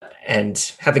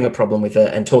 and having a problem with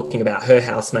it, and talking about her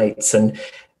housemates, and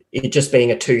it just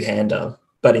being a two-hander.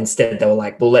 But instead they were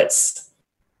like, well,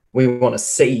 we want to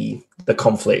see the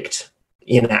conflict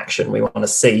in action. We want to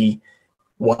see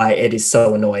why Ed is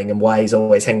so annoying and why he's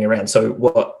always hanging around. So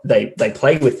what they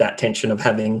play with that tension of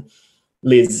having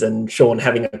Liz and Shaun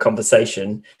having a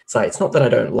conversation. It's like, it's not that I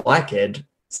don't like Ed.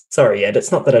 Sorry, Ed,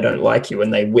 it's not that I don't like you.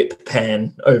 And they whip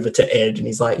Pan over to Ed and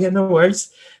he's like, yeah, no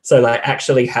worries. So like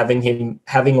actually having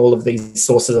all of these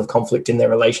sources of conflict in their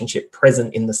relationship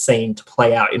present in the scene to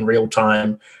play out in real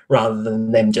time, rather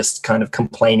than them just kind of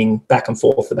complaining back and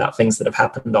forth about things that have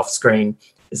happened off screen.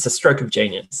 It's a stroke of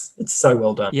genius. It's so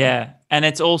well done. Yeah, and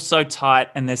it's all so tight,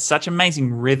 and there's such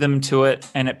amazing rhythm to it,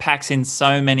 and it packs in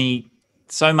so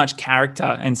much character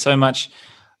and so much,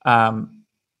 and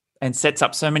sets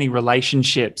up so many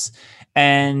relationships.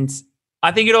 And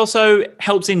I think it also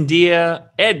helps endear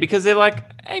Ed, because they're like,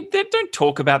 hey, they don't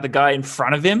talk about the guy in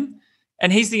front of him,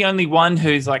 and he's the only one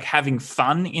who's like having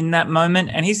fun in that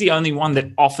moment, and he's the only one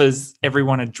that offers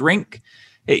everyone a drink.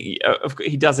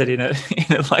 He does it in a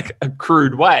like a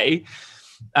crude way,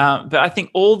 but I think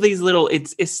all these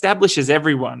it establishes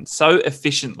everyone so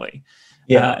efficiently.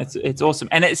 Yeah, it's awesome,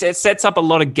 and it sets up a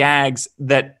lot of gags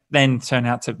that then turn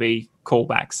out to be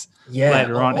callbacks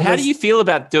later on. How do you feel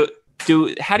about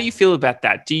how do you feel about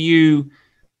that? Do you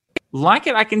like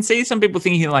it? I can see some people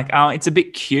thinking like, oh, it's a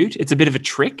bit cute, it's a bit of a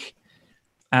trick.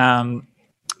 I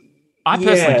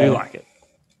personally do like it.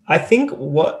 I think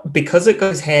because it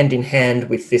goes hand in hand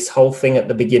with this whole thing at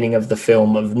the beginning of the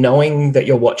film of knowing that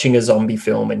you're watching a zombie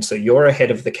film, and so you're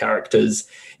ahead of the characters,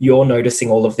 you're noticing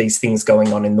all of these things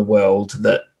going on in the world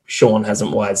that Shaun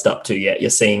hasn't wised up to yet. You're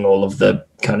seeing all of the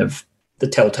kind of the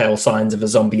telltale signs of a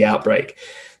zombie outbreak.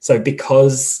 So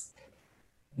because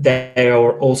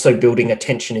they're also building a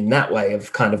tension in that way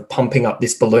of kind of pumping up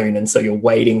this balloon, and so you're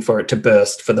waiting for it to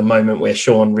burst for the moment where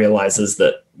Shaun realizes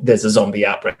that there's a zombie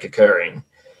outbreak occurring.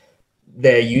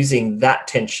 They're using that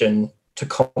tension to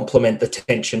complement the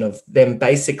tension of them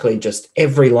basically just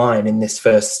every line in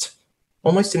this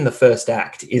almost in the first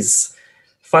act is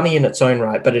funny in its own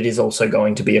right, but it is also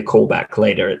going to be a callback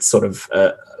later. It's sort of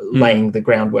laying the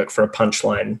groundwork for a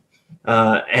punchline.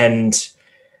 And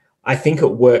I think it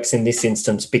works in this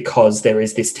instance because there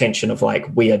is this tension of like,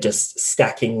 we are just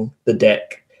stacking the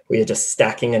deck. We are just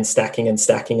stacking and stacking and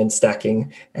stacking and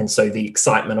stacking. And so the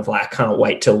excitement of like, I can't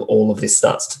wait till all of this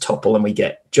starts to topple and we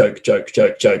get joke, joke,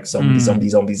 joke, joke, zombie, zombie,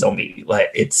 zombie, zombie.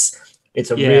 Like it's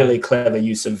a really clever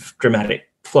use of dramatic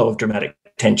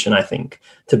tension, I think,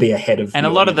 to be ahead of and a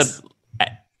lot of the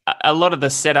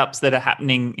setups that are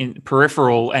happening in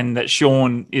peripheral and that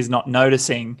Shaun is not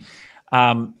noticing,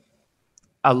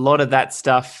 a lot of that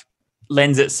stuff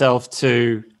lends itself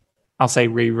to, I'll say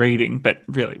rereading, but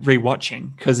really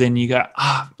rewatching, because then you go,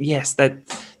 yes, that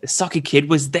the soccer kid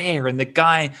was there, and the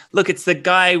guy, look, it's the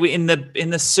guy in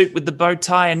the suit with the bow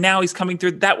tie, and now he's coming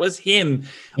through. That was him.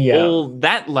 Yeah. All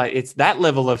that, like, it's that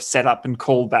level of setup and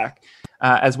callback,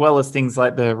 as well as things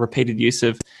like the repeated use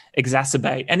of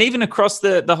exacerbate, and even across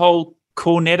the whole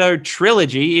Cornetto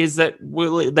trilogy is that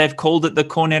they've called it the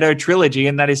Cornetto trilogy,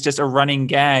 and that is just a running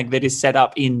gag that is set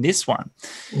up in this one.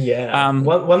 Yeah,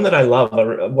 one that I love,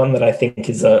 one that I think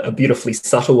is a beautifully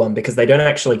subtle one, because they don't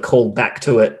actually call back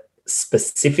to it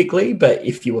specifically, but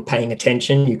if you were paying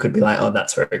attention, you could be like, oh,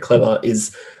 that's very clever,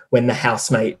 is when the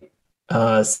housemate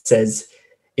says,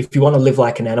 if you want to live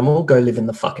like an animal, go live in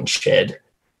the fucking shed.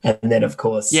 And then, of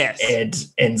course, Ed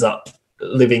ends up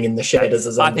living in the shed as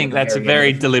a zombie. I think that's a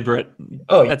very deliberate.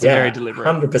 That's a very deliberate,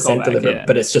 100% deliberate.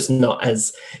 But it's just not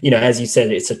as, as you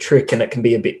said, it's a trick and it can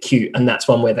be a bit cute. And that's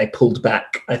one where they pulled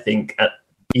back, I think, at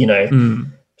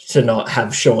to not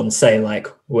have Shaun say like,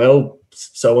 well,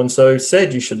 so and so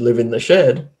said you should live in the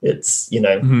shed. It's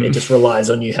it just relies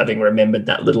on you having remembered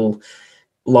that little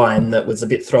line that was a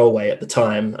bit throwaway at the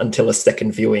time until a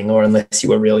second viewing, or unless you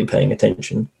were really paying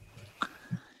attention.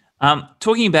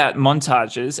 Talking about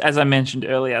montages, as I mentioned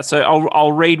earlier, so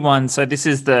I'll read one. So this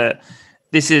is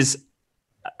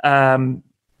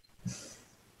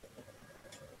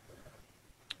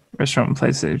restaurant and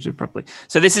place properly.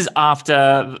 So this is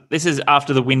after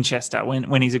the Winchester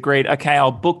when he's agreed, okay,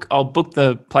 I'll book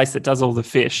the place that does all the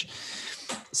fish.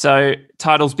 So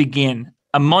titles begin.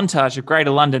 A montage of Greater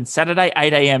London, Saturday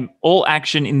 8 a.m. All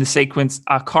action in the sequence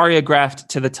are choreographed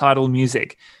to the title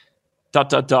music. ...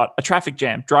 A traffic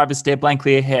jam. Drivers stare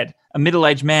blankly ahead. A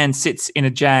middle-aged man sits in a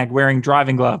Jag wearing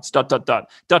driving gloves. ...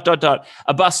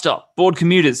 A bus stop. Bored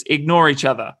commuters ignore each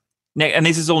other. And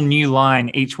this is all new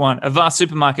line, each one. A vast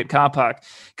supermarket car park.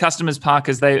 Customers park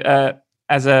as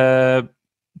a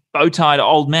bow-tied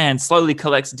old man slowly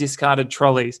collects discarded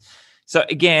trolleys. So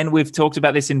again, we've talked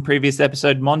about this in previous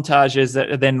episode, montages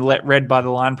that are then read by the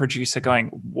line producer going,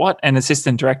 what? And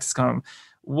assistant director's going,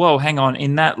 whoa, hang on.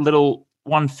 In that little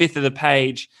 1/5 of the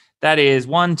page, that is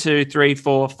 1, 2, 3,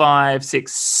 4, 5,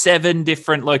 6, 7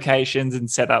 different locations and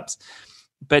setups.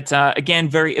 But again,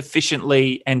 very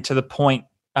efficiently and to the point,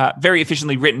 very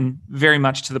efficiently written, very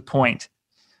much to the point.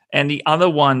 And the other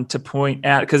one to point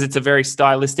out, because it's a very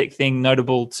stylistic thing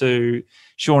notable to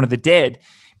Shaun of the Dead,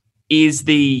 is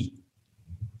the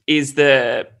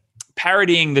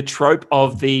parodying the trope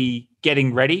of the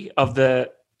getting ready of the,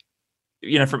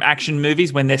 from action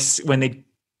movies when they're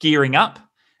gearing up,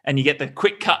 and you get the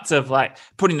quick cuts of like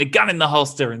putting the gun in the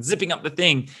holster and zipping up the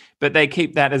thing, but they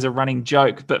keep that as a running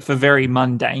joke, but for very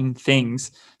mundane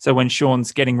things. So when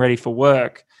Shaun's getting ready for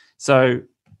work, so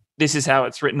this is how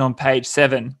it's written on page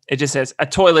 7. It just says, a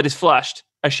toilet is flushed,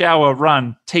 a shower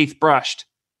run, teeth brushed.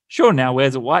 Shaun now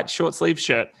wears a white short sleeve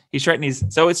shirt. He's straightening his,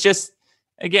 so it's just,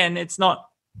 again, it's not,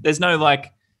 there's no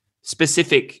like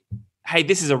specific, hey,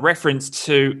 this is a reference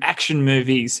to action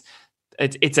movies.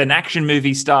 It's an action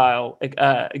movie style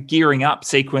gearing up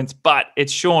sequence, but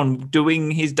it's Shaun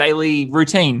doing his daily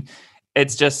routine.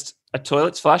 It's just a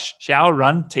toilet's flush, shower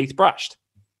run, teeth brushed.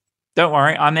 Don't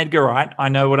worry, I'm Edgar Wright. I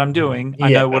know what I'm doing.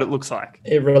 I know what it looks like.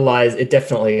 It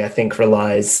definitely, I think,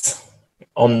 relies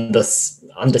on this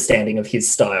understanding of his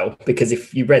style, because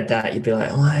if you read that, you'd be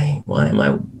like, why am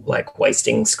I like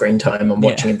wasting screen time on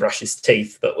watching him brush his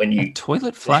teeth? But when you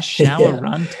toilet flush, shower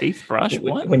run, teeth brush,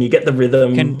 what? When you get the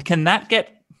rhythm, can that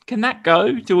Can that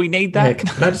go? Do we need Yeah, that?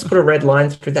 can I just put a red line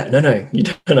through that? No, you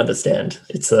don't understand.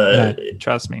 No,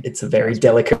 trust me. It's a very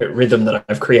delicate rhythm that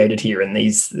I've created here, and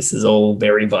this is all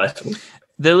very vital.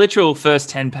 The literal first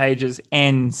 10 pages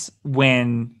ends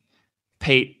when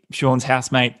Pete, Shaun's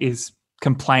housemate, is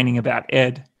complaining about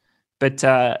Ed. But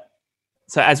so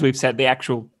as we've said, the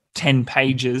actual 10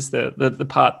 pages, the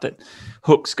part that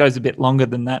hooks goes a bit longer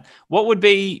than that. What would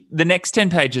be the next 10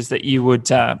 pages that you would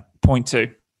point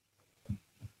to?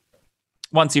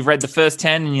 Once you've read the first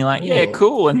 10 and you're like, yeah,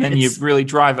 cool. And then you really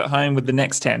drive it home with the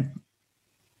next 10.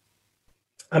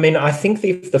 I mean, I think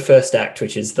the first act,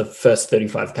 which is the first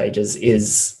 35 pages,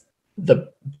 is the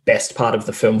best part of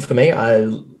the film for me.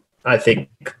 I think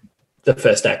the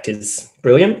first act is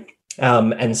brilliant.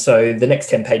 And so the next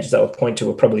 10 pages I will point to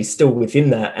are probably still within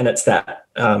that. And it's that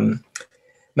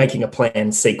making a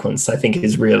plan sequence, I think,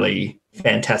 is really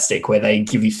fantastic, where they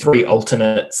give you 3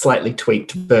 alternate, slightly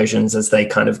tweaked versions as they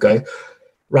kind of go,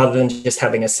 rather than just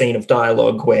having a scene of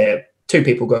dialogue where 2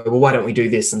 people go, well, why don't we do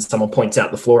this? And someone points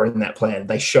out the flaw in that plan.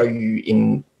 They show you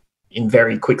in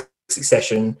very quick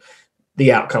succession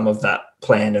the outcome of that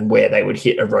plan and where they would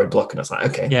hit a roadblock. And it's like,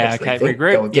 okay,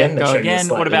 regroup, go again. Go again.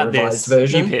 What about this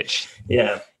version? New pitch?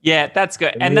 Yeah, that's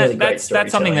good. And really that's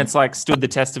something that's like stood the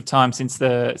test of time since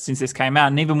this came out.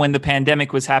 And even when the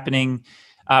pandemic was happening,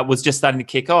 was just starting to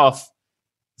kick off,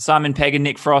 Simon Pegg and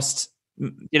Nick Frost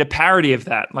did a parody of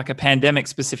that, like a pandemic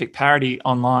specific parody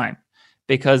online,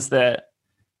 because the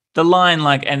line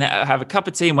like, and have a cup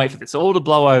of tea and wait for this all to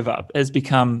blow over has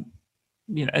become,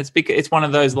 it's one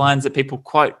of those lines that people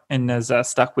quote and has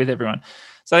stuck with everyone.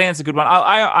 So I think that's a good one.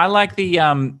 I like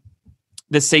the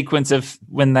sequence of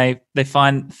when they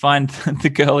find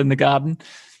the girl in the garden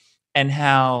and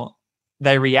how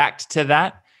they react to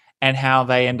that and how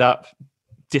they end up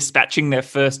dispatching their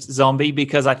first zombie,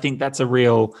 because I think that's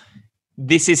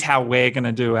this is how we're going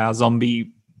to do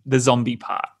the zombie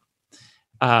part.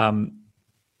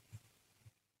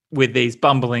 With these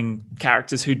bumbling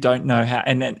characters who don't know how,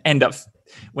 and then end up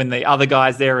when the other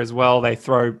guy's there as well, they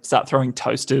start throwing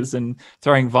toasters and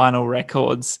throwing vinyl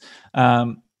records.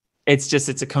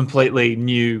 It's a completely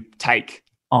new take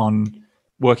on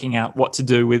working out what to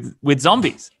do with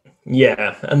zombies.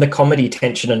 Yeah, and the comedy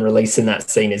tension and release in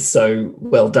that scene is so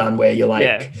well done, where you're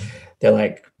like, they're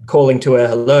like calling to her,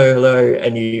 hello,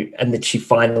 and then she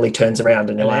finally turns around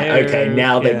and you're like, okay,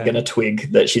 now they're going to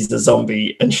twig that she's a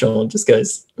zombie, and Shaun just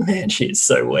goes, man, she is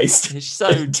so wasted. She's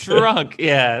so drunk.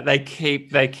 Yeah, they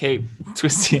keep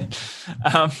twisting.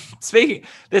 Speaking,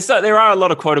 there are a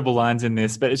lot of quotable lines in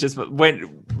this, but it's just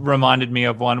reminded me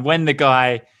of one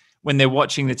when they're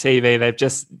watching the TV,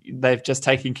 they've just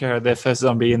taken care of their first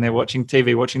zombie, and they're watching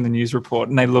TV, watching the news report,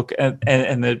 and they look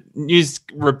and the news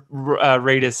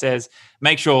reader says,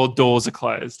 "Make sure all doors are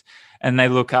closed." And they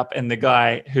look up, and the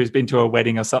guy who's been to a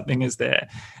wedding or something is there,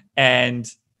 and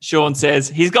Shaun says,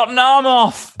 "He's got an arm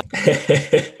off."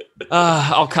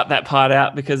 I'll cut that part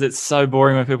out because it's so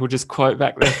boring when people just quote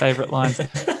back their favorite lines.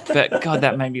 But God,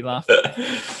 that made me laugh.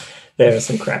 There are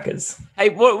some crackers. Hey,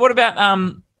 what about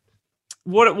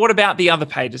What about the other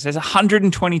pages? There's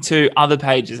 122 other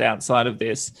pages outside of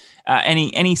this.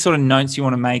 Any sort of notes you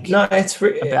want to make? No,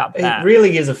 about that? It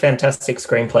really is a fantastic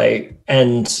screenplay,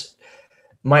 and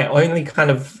my only kind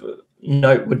of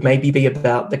note would maybe be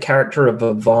about the character of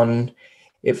Yvonne.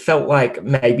 It felt like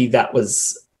maybe that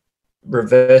was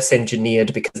reverse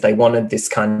engineered because they wanted this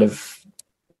kind of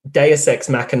Deus Ex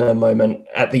Machina moment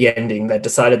at the ending. They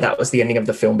decided that was the ending of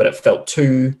the film, but it felt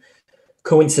too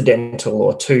coincidental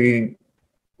or too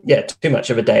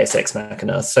much of a Deus Ex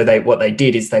Machina. So what they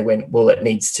did is they went, well, it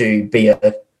needs to be a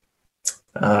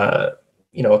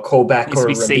callback or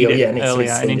a reveal. Yeah, it needs to be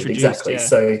seeded, exactly. Yeah.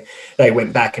 So they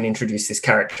went back and introduced this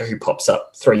character who pops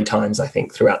up 3 times, I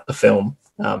think, throughout the film,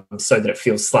 so that it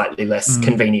feels slightly less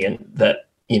convenient that,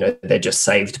 they're just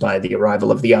saved by the arrival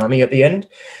of the army at the end.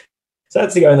 So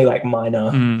that's the only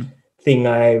minor thing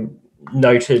I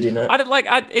noted in it.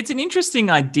 It's an interesting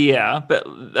idea, but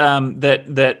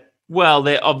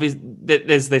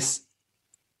there's this.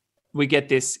 We get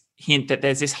this hint that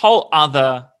there's this whole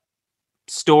other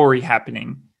story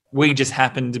happening. We just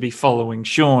happen to be following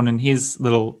Shaun and his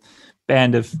little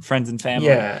band of friends and family.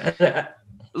 Yeah,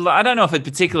 I don't know if it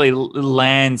particularly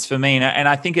lands for me, and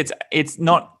I think it's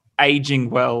not aging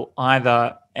well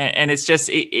either. And it's just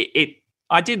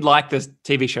I did like the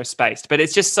TV show Spaced, but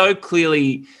it's just so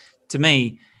clearly, to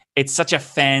me, it's such a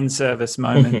fan service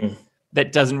moment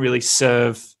that doesn't really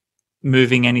serve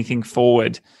moving anything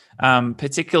forward,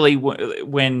 particularly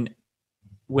when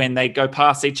they go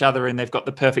past each other and they've got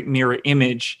the perfect mirror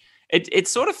image. It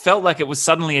sort of felt like it was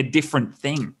suddenly a different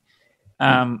thing.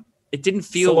 it didn't It's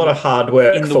a feel lot of hard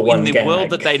work for one in the gag. world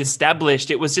that they'd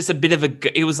established. It was just a bit of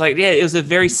it was like, it was a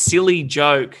very silly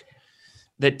joke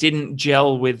that didn't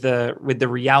gel with the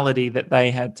reality that they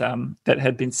had that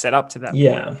had been set up to that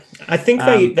point. I think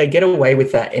they get away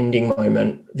with that ending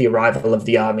moment, the arrival of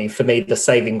the army. For me, the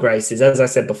saving grace is, as I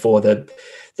said before, the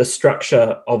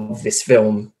structure of this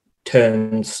film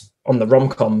turns on the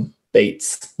rom-com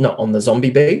beats, not on the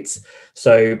zombie beats.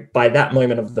 So by that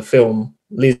moment of the film,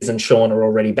 Liz and Shaun are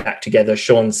already back together.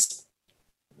 Shaun's,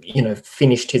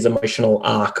 finished his emotional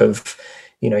arc of,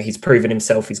 he's proven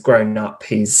himself, he's grown up,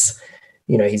 he's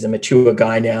a mature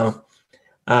guy now.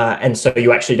 And so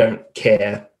you actually don't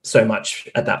care so much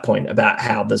at that point about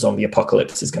how the zombie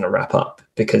apocalypse is going to wrap up,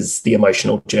 because the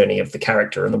emotional journey of the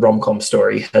character and the rom-com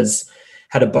story has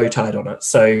had a bow tied on it.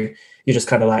 So you're just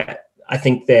kind of like, I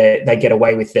think they get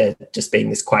away with there just being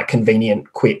this quite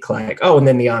convenient, quick, like, oh, and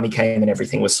then the army came and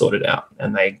everything was sorted out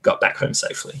and they got back home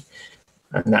safely.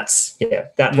 And that's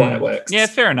why it works. Yeah,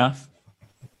 fair enough.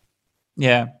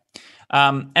 Yeah.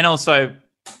 And also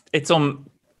it's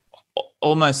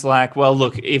almost like, well,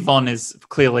 look, Yvonne is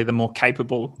clearly the more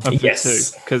capable of the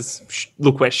two, because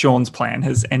look where Shaun's plan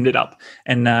has ended up,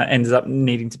 and ends up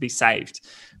needing to be saved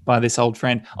by this old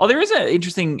friend. Oh, there is an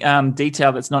interesting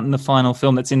detail that's not in the final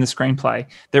film that's in the screenplay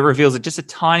that reveals just a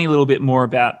tiny little bit more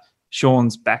about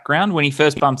Shaun's background. When he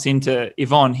first bumps into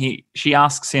Yvonne, she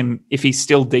asks him if he's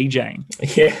still DJing.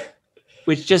 Yeah.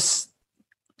 Which just,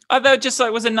 although just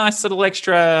like was a nice little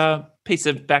extra piece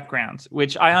of background,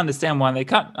 which I understand why they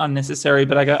cut unnecessary,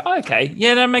 but I go, oh, okay,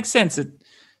 yeah, that makes sense.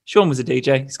 Shaun was a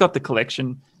DJ. He's got the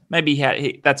collection.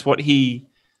 Maybe that's what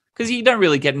because you don't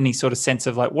really get any sort of sense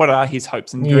of like what are his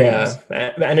hopes and dreams.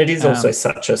 Yeah, and it is also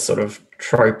such a sort of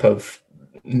trope of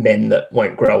men that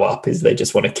won't grow up, is they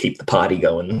just want to keep the party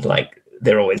going. Like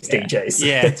they're always DJs.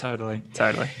 Yeah, totally.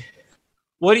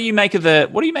 What do you make of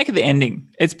the ending?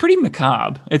 It's pretty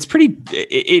macabre. It's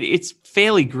it's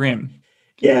fairly grim.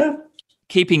 Yeah.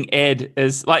 Keeping Ed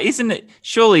as like, isn't it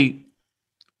surely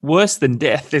worse than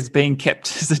death is being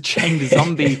kept as a chained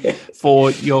zombie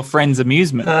for your friend's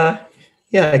amusement?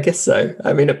 Yeah, I guess so.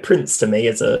 I mean, it prints to me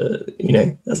as a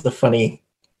funny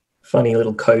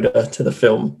little coda to the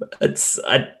film.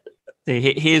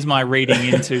 Here's my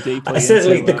reading in too deeply.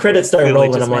 Certainly, the credits don't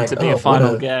roll, and I'm like, to be a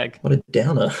final gag. What a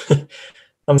downer.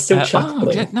 I'm still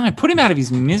chuckling. No, put him out of his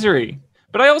misery.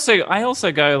 But I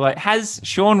also go like, has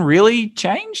Shaun really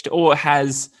changed, or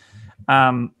has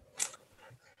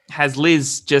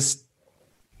Liz just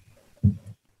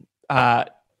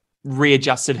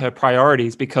readjusted her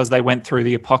priorities because they went through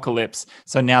the apocalypse?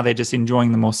 So now they're just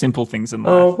enjoying the more simple things in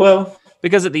life. Oh well.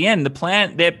 Because at the end,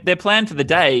 their plan for the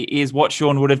day is what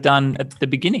Shaun would have done at the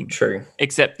beginning. True.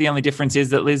 Except the only difference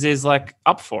is that Liz is like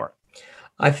up for it.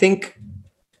 I think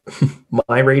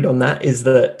my read on that is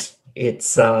that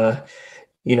it's the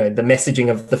messaging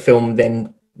of the film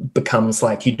then becomes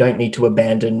like, you don't need to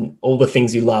abandon all the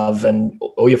things you love and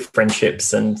all your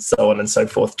friendships and so on and so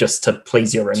forth just to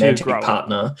please your romantic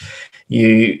partner.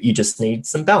 You just need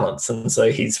some balance. And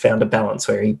so he's found a balance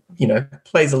where he,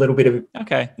 plays a little bit of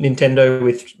Nintendo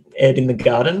with Ed in the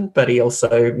garden, but he also,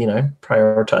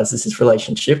 prioritizes his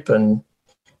relationship and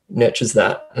nurtures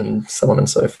that and so on and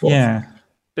so forth. Yeah.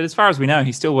 But as far as we know,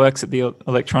 he still works at the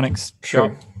electronics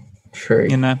shop. True.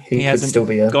 He hasn't still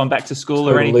be gone back to school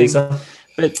or anything. Loser.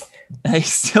 But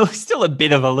he's still a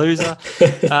bit of a loser.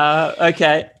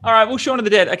 Okay. All right. Well, Shaun of the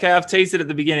Dead. Okay, I've teased it at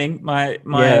the beginning. My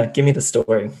give me the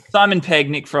story. Simon Pegg,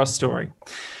 Nick Frost story.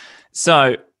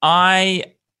 So I,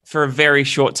 for a very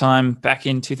short time back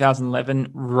in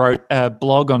 2011, wrote a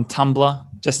blog on Tumblr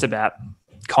just about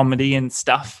comedy and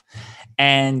stuff.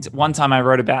 And one time I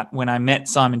wrote about when I met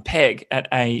Simon Pegg at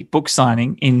a book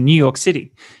signing in New York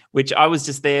City, which I was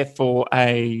just there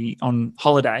on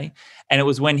holiday. And it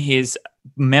was when his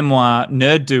memoir,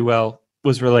 Nerd Do Well,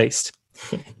 was released.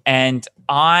 And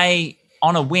I,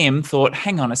 on a whim, thought,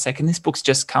 hang on a second, this book's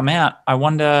just come out. I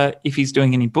wonder if he's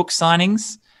doing any book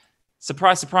signings.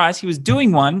 Surprise, surprise, he was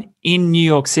doing one in New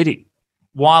York City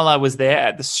while I was there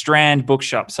at the Strand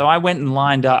bookshop. So I went and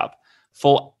lined up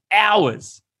for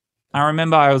hours. I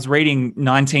remember I was reading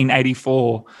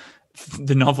 1984,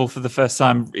 the novel, for the first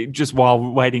time, just while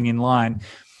waiting in line.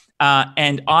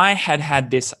 And I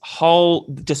had this whole,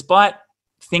 despite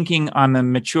thinking I'm a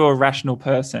mature, rational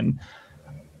person,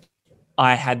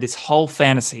 I had this whole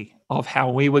fantasy of how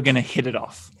we were going to hit it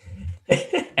off.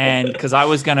 And because I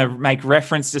was going to make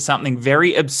reference to something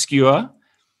very obscure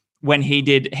when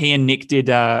he and Nick did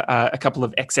a couple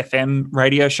of XFM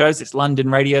radio shows, this London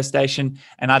radio station,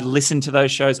 and I'd listen to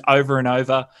those shows over and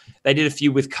over. They did a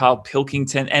few with Carl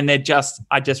Pilkington, and I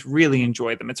just really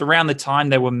enjoy them. It's around the time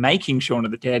they were making Shaun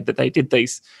of the Dead that they did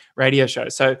these radio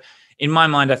shows. So in my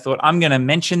mind, I thought, I'm going to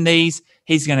mention these.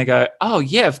 He's going to go, oh,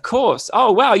 yeah, of course.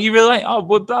 Oh, wow, you really, oh,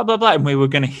 well, blah, blah, blah. And we were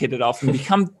going to hit it off and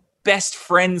become best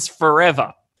friends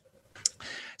forever.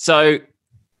 So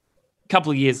couple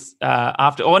of years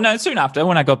soon after,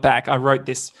 when I got back, I wrote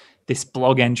this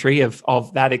blog entry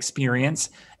of that experience,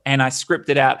 and I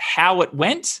scripted out how it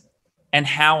went and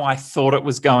how I thought it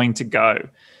was going to go.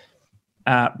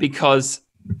 Because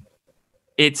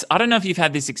I don't know if you've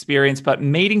had this experience, but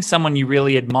meeting someone you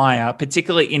really admire,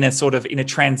 particularly in a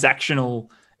transactional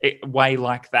way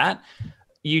like that,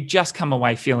 you just come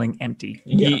away feeling empty.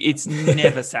 Yeah. It's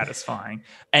never satisfying.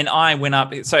 And I went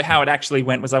up. So how it actually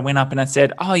went was I went up and I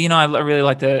said, oh, I really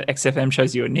like the XFM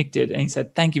shows you and Nick did. And he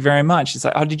said, thank you very much. He's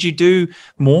like, oh, did you do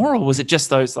more, or was it just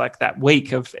those like that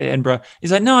week of Edinburgh?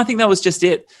 He's like, no, I think that was just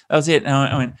it. That was it. And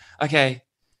I went, okay,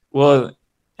 well,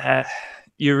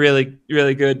 you're really,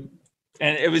 really good.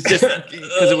 And it was just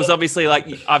because it was obviously like,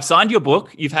 I've signed your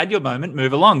book. You've had your moment.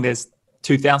 Move along. There's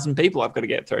 2,000 people I've got to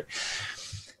get through.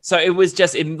 So it was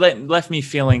just, it left me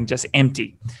feeling just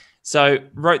empty. So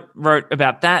wrote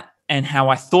about that and how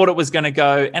I thought it was going to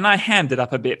go. And I hammed it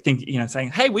up a bit, thinking,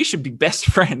 saying, hey, we should be best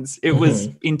friends. It was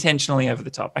intentionally over the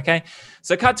top. Okay.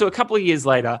 So cut to a couple of years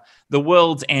later, The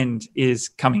World's End is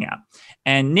coming out.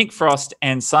 And Nick Frost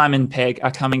and Simon Pegg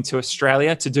are coming to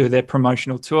Australia to do their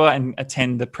promotional tour and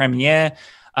attend the premiere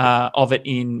of it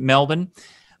in Melbourne.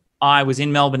 I was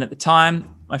in Melbourne at the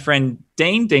time. My friend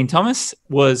Dean Thomas,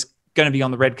 was going to be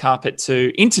on the red carpet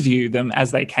to interview them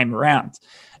as they came around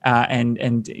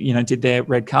and did their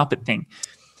red carpet thing.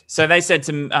 So they said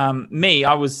to me,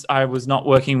 I was not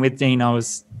working with Dean. I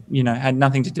was, had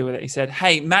nothing to do with it. He said,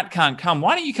 hey, Matt can't come.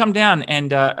 Why don't you come down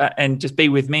and just be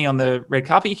with me on the red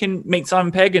carpet? You can meet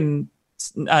Simon Pegg and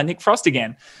Nick Frost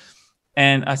again.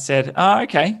 And I said, oh,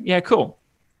 okay. Yeah, cool.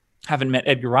 Haven't met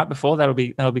Edgar Wright before. That'll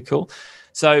be cool.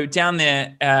 So down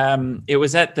there, it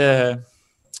was at the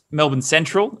Melbourne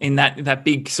Central in that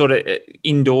big sort of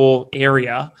indoor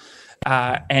area,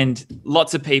 and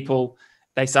lots of people.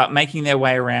 They start making their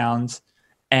way around,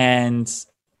 and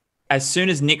as soon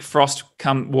as Nick Frost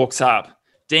walks up,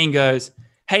 Dean goes,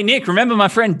 hey, Nick, remember my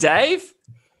friend Dave?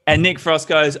 And Nick Frost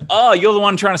goes, oh, you're the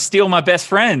one trying to steal my best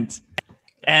friend.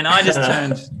 And I just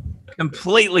turned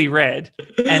completely red,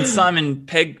 and Simon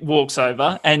Pegg walks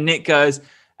over, and Nick goes,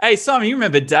 hey, Simon, you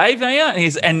remember Dave, don't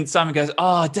you? And Simon goes,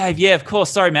 oh, Dave, yeah, of course.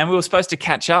 Sorry, man. We were supposed to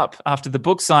catch up after the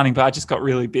book signing, but I just got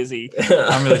really busy.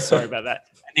 I'm really sorry about that.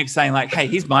 And Nick's saying like, hey,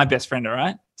 he's my best friend, all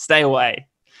right? Stay away.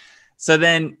 So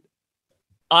then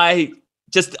I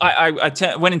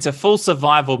went into full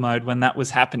survival mode when that was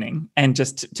happening and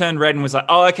just turned red and was like,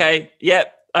 oh, okay,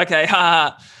 yep, okay,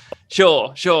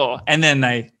 sure. And then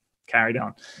they carried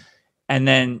on. And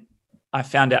then I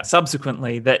found out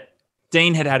subsequently that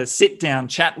Dean had a sit-down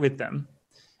chat with them,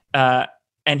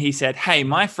 and he said, hey,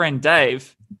 my friend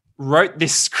Dave wrote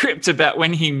this script about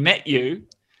when he met you,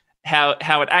 how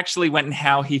it actually went and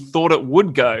how he thought it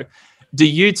would go. Do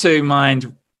you two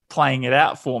mind playing it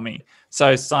out for me?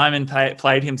 So Simon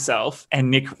played himself,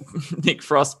 and Nick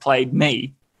Frost played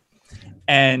me.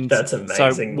 And that's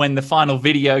amazing. So when the final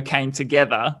video came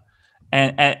together,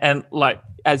 and like,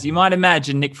 as you might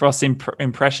imagine, Nick Frost's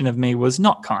impression of me was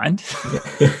not kind,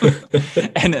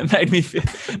 and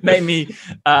it made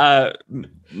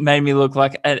me look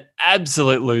like an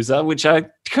absolute loser, which I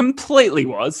completely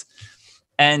was.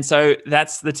 And so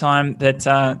that's the time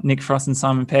that Nick Frost and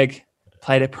Simon Pegg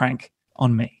played a prank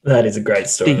on me. That is a great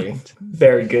story.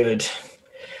 Very good.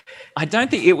 I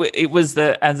don't think it was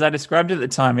as I described it at the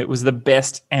time, it was the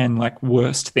best and like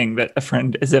worst thing that a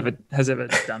friend has ever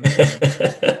done.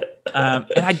 And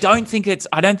I don't think it's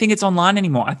online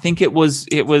anymore. I think it was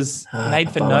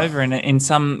made for Nova, and in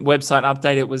some website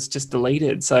update it was just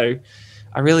deleted. So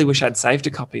I really wish I'd saved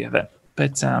a copy of it.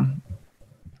 But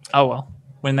oh well.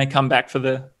 When they come back for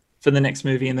the next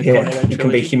movie in the Cornetto trilogy, you can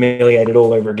be humiliated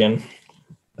all over again.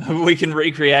 We can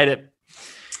recreate it.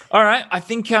 All right, I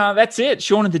think that's it.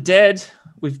 Shaun of the Dead,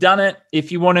 we've done it.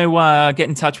 If you want to get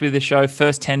in touch with the show,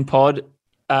 First 10 Pod,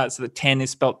 so the 10 is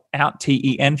spelled out,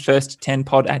 TEN, First 10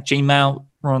 Pod at Gmail.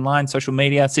 We're online, social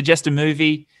media. Suggest a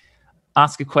movie,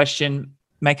 ask a question,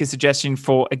 make a suggestion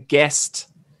for a guest,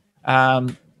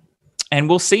 and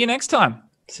we'll see you next time.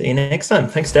 See you next time.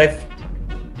 Thanks, Dave.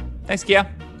 Thanks, Keir.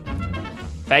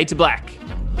 Fade to black.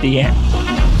 The end.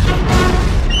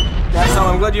 So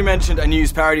I'm glad you mentioned a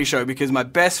news parody show because my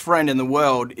best friend in the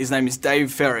world, his name is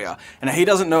Dave Ferrier, and he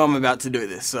doesn't know I'm about to do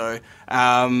this, so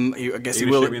I guess he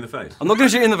will. Shoot me in the face? I'm not going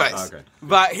to shoot you in the face. Oh, okay.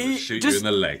 But he Shoot just, you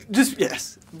in the leg.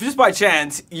 Just by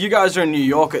chance, you guys are in New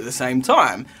York at the same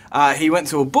time. He went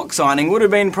to a book signing, would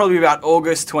have been probably about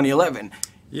August 2011.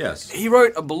 Yes. He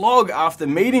wrote a blog after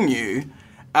meeting you,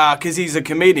 because he's a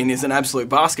comedian. He's an absolute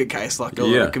basket case, like a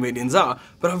lot of comedians are.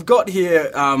 But I've got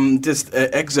here just an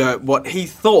excerpt what he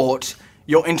thought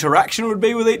your interaction would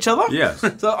be with each other. Yes.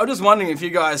 So I'm just wondering if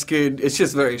you guys could, it's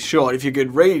just very short, if you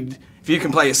could read, if you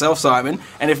can play yourself, Simon,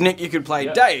 and if Nick, you could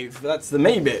play Dave. That's the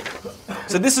me bit.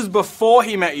 So this is before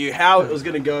he met you, how it was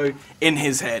going to go in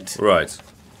his head. Right.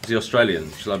 Is he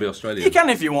Australian? Shall I be Australian? You can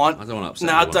if you want. I don't want to upset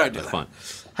No, anyone. don't do That's that. fine.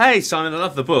 Hey, Simon, I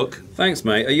love the book. Thanks,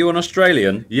 mate. Are you an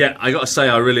Australian? Yeah, I got to say,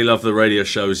 I really love the radio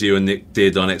shows you and Nick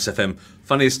did on XFM.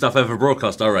 Funniest stuff ever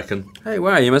broadcast, I reckon. Hey,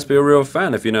 wow, you must be a real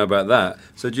fan if you know about that.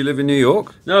 So do you live in New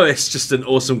York? No, it's just an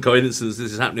awesome coincidence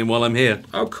this is happening while I'm here.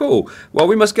 Oh, cool. Well,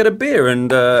 we must get a beer and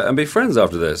be friends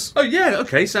after this. Oh, yeah,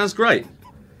 okay, sounds great.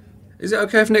 Is it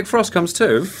okay if Nick Frost comes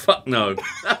too? Fuck no.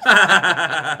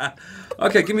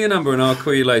 Okay, give me a number and I'll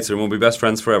call you later and we'll be best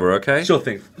friends forever, okay? Sure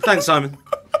thing. Thanks, Simon.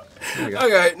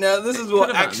 Okay, now this is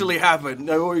what actually happened.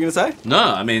 No, what were you going to say? No,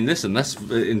 I mean, listen, that's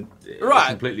Right.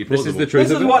 completely This plausible. is the truth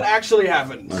This of is it? what actually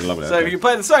happened. Oh, lovely, So okay. if you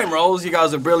play the same roles, you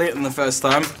guys are brilliant in the first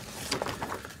time.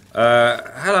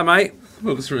 Hello, mate.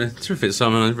 Well, it's really terrific,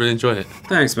 Simon. I really enjoy it.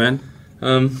 Thanks, man.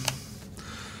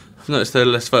 I've noticed there are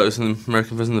less photos in the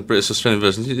American version than the British Australian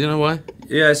version. Do you know why?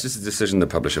 Yeah, it's just a decision the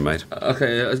publisher made.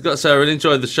 Okay, I've got to say, I really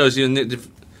enjoyed the shows you and Nick did.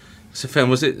 It's a film,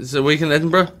 was it? It's a week in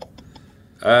Edinburgh?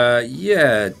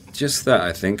 Yeah, just that,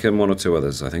 I think, and one or two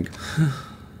others, I think.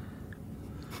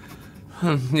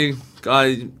 You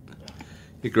guys,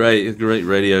 you're great. You're great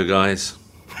radio guys.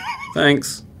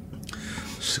 Thanks.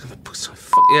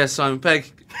 Fuck yeah, Simon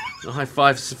Pegg. A high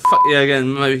five. Fuck yeah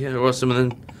again. Maybe or awesome,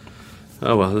 and then.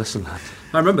 Oh well, listen.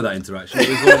 I remember that interaction. It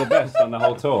was one of the best on the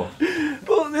whole tour.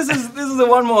 Well, this is the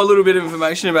one more little bit of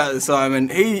information about this, Simon.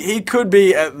 He could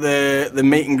be at the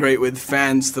meet and greet with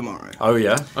fans tomorrow. Oh,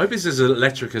 yeah? I hope he's as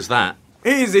electric as that.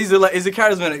 He's a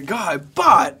charismatic guy,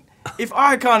 but if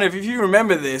you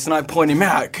remember this and I point him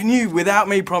out, can you, without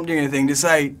me prompting anything, to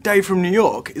say, Dave from New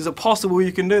York, is it possible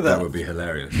you can do that? That would be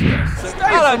hilarious, yes.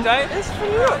 Hello, Dave. It's from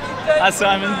New York. Hi,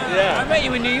 Simon. Yeah. I met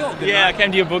you in New York. Yeah, I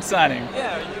came to your book signing.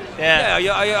 Yeah.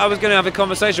 I was going to have a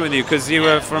conversation with you because you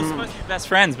were from... Supposed to be best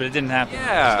friends, but it didn't happen.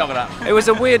 Yeah. Stop it up. It was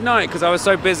a weird night because I was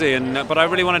so busy, but I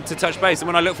really wanted to touch base. And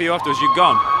when I looked for you afterwards, you'd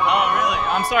gone. Oh, really?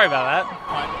 I'm sorry about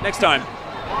that. Next time.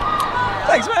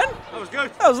 Thanks, man. That was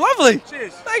good. That was lovely.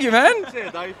 Cheers. Thank you, man.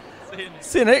 Cheers, Dave.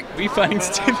 See you, Nick. Were you planning to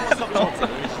do that the whole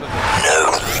time?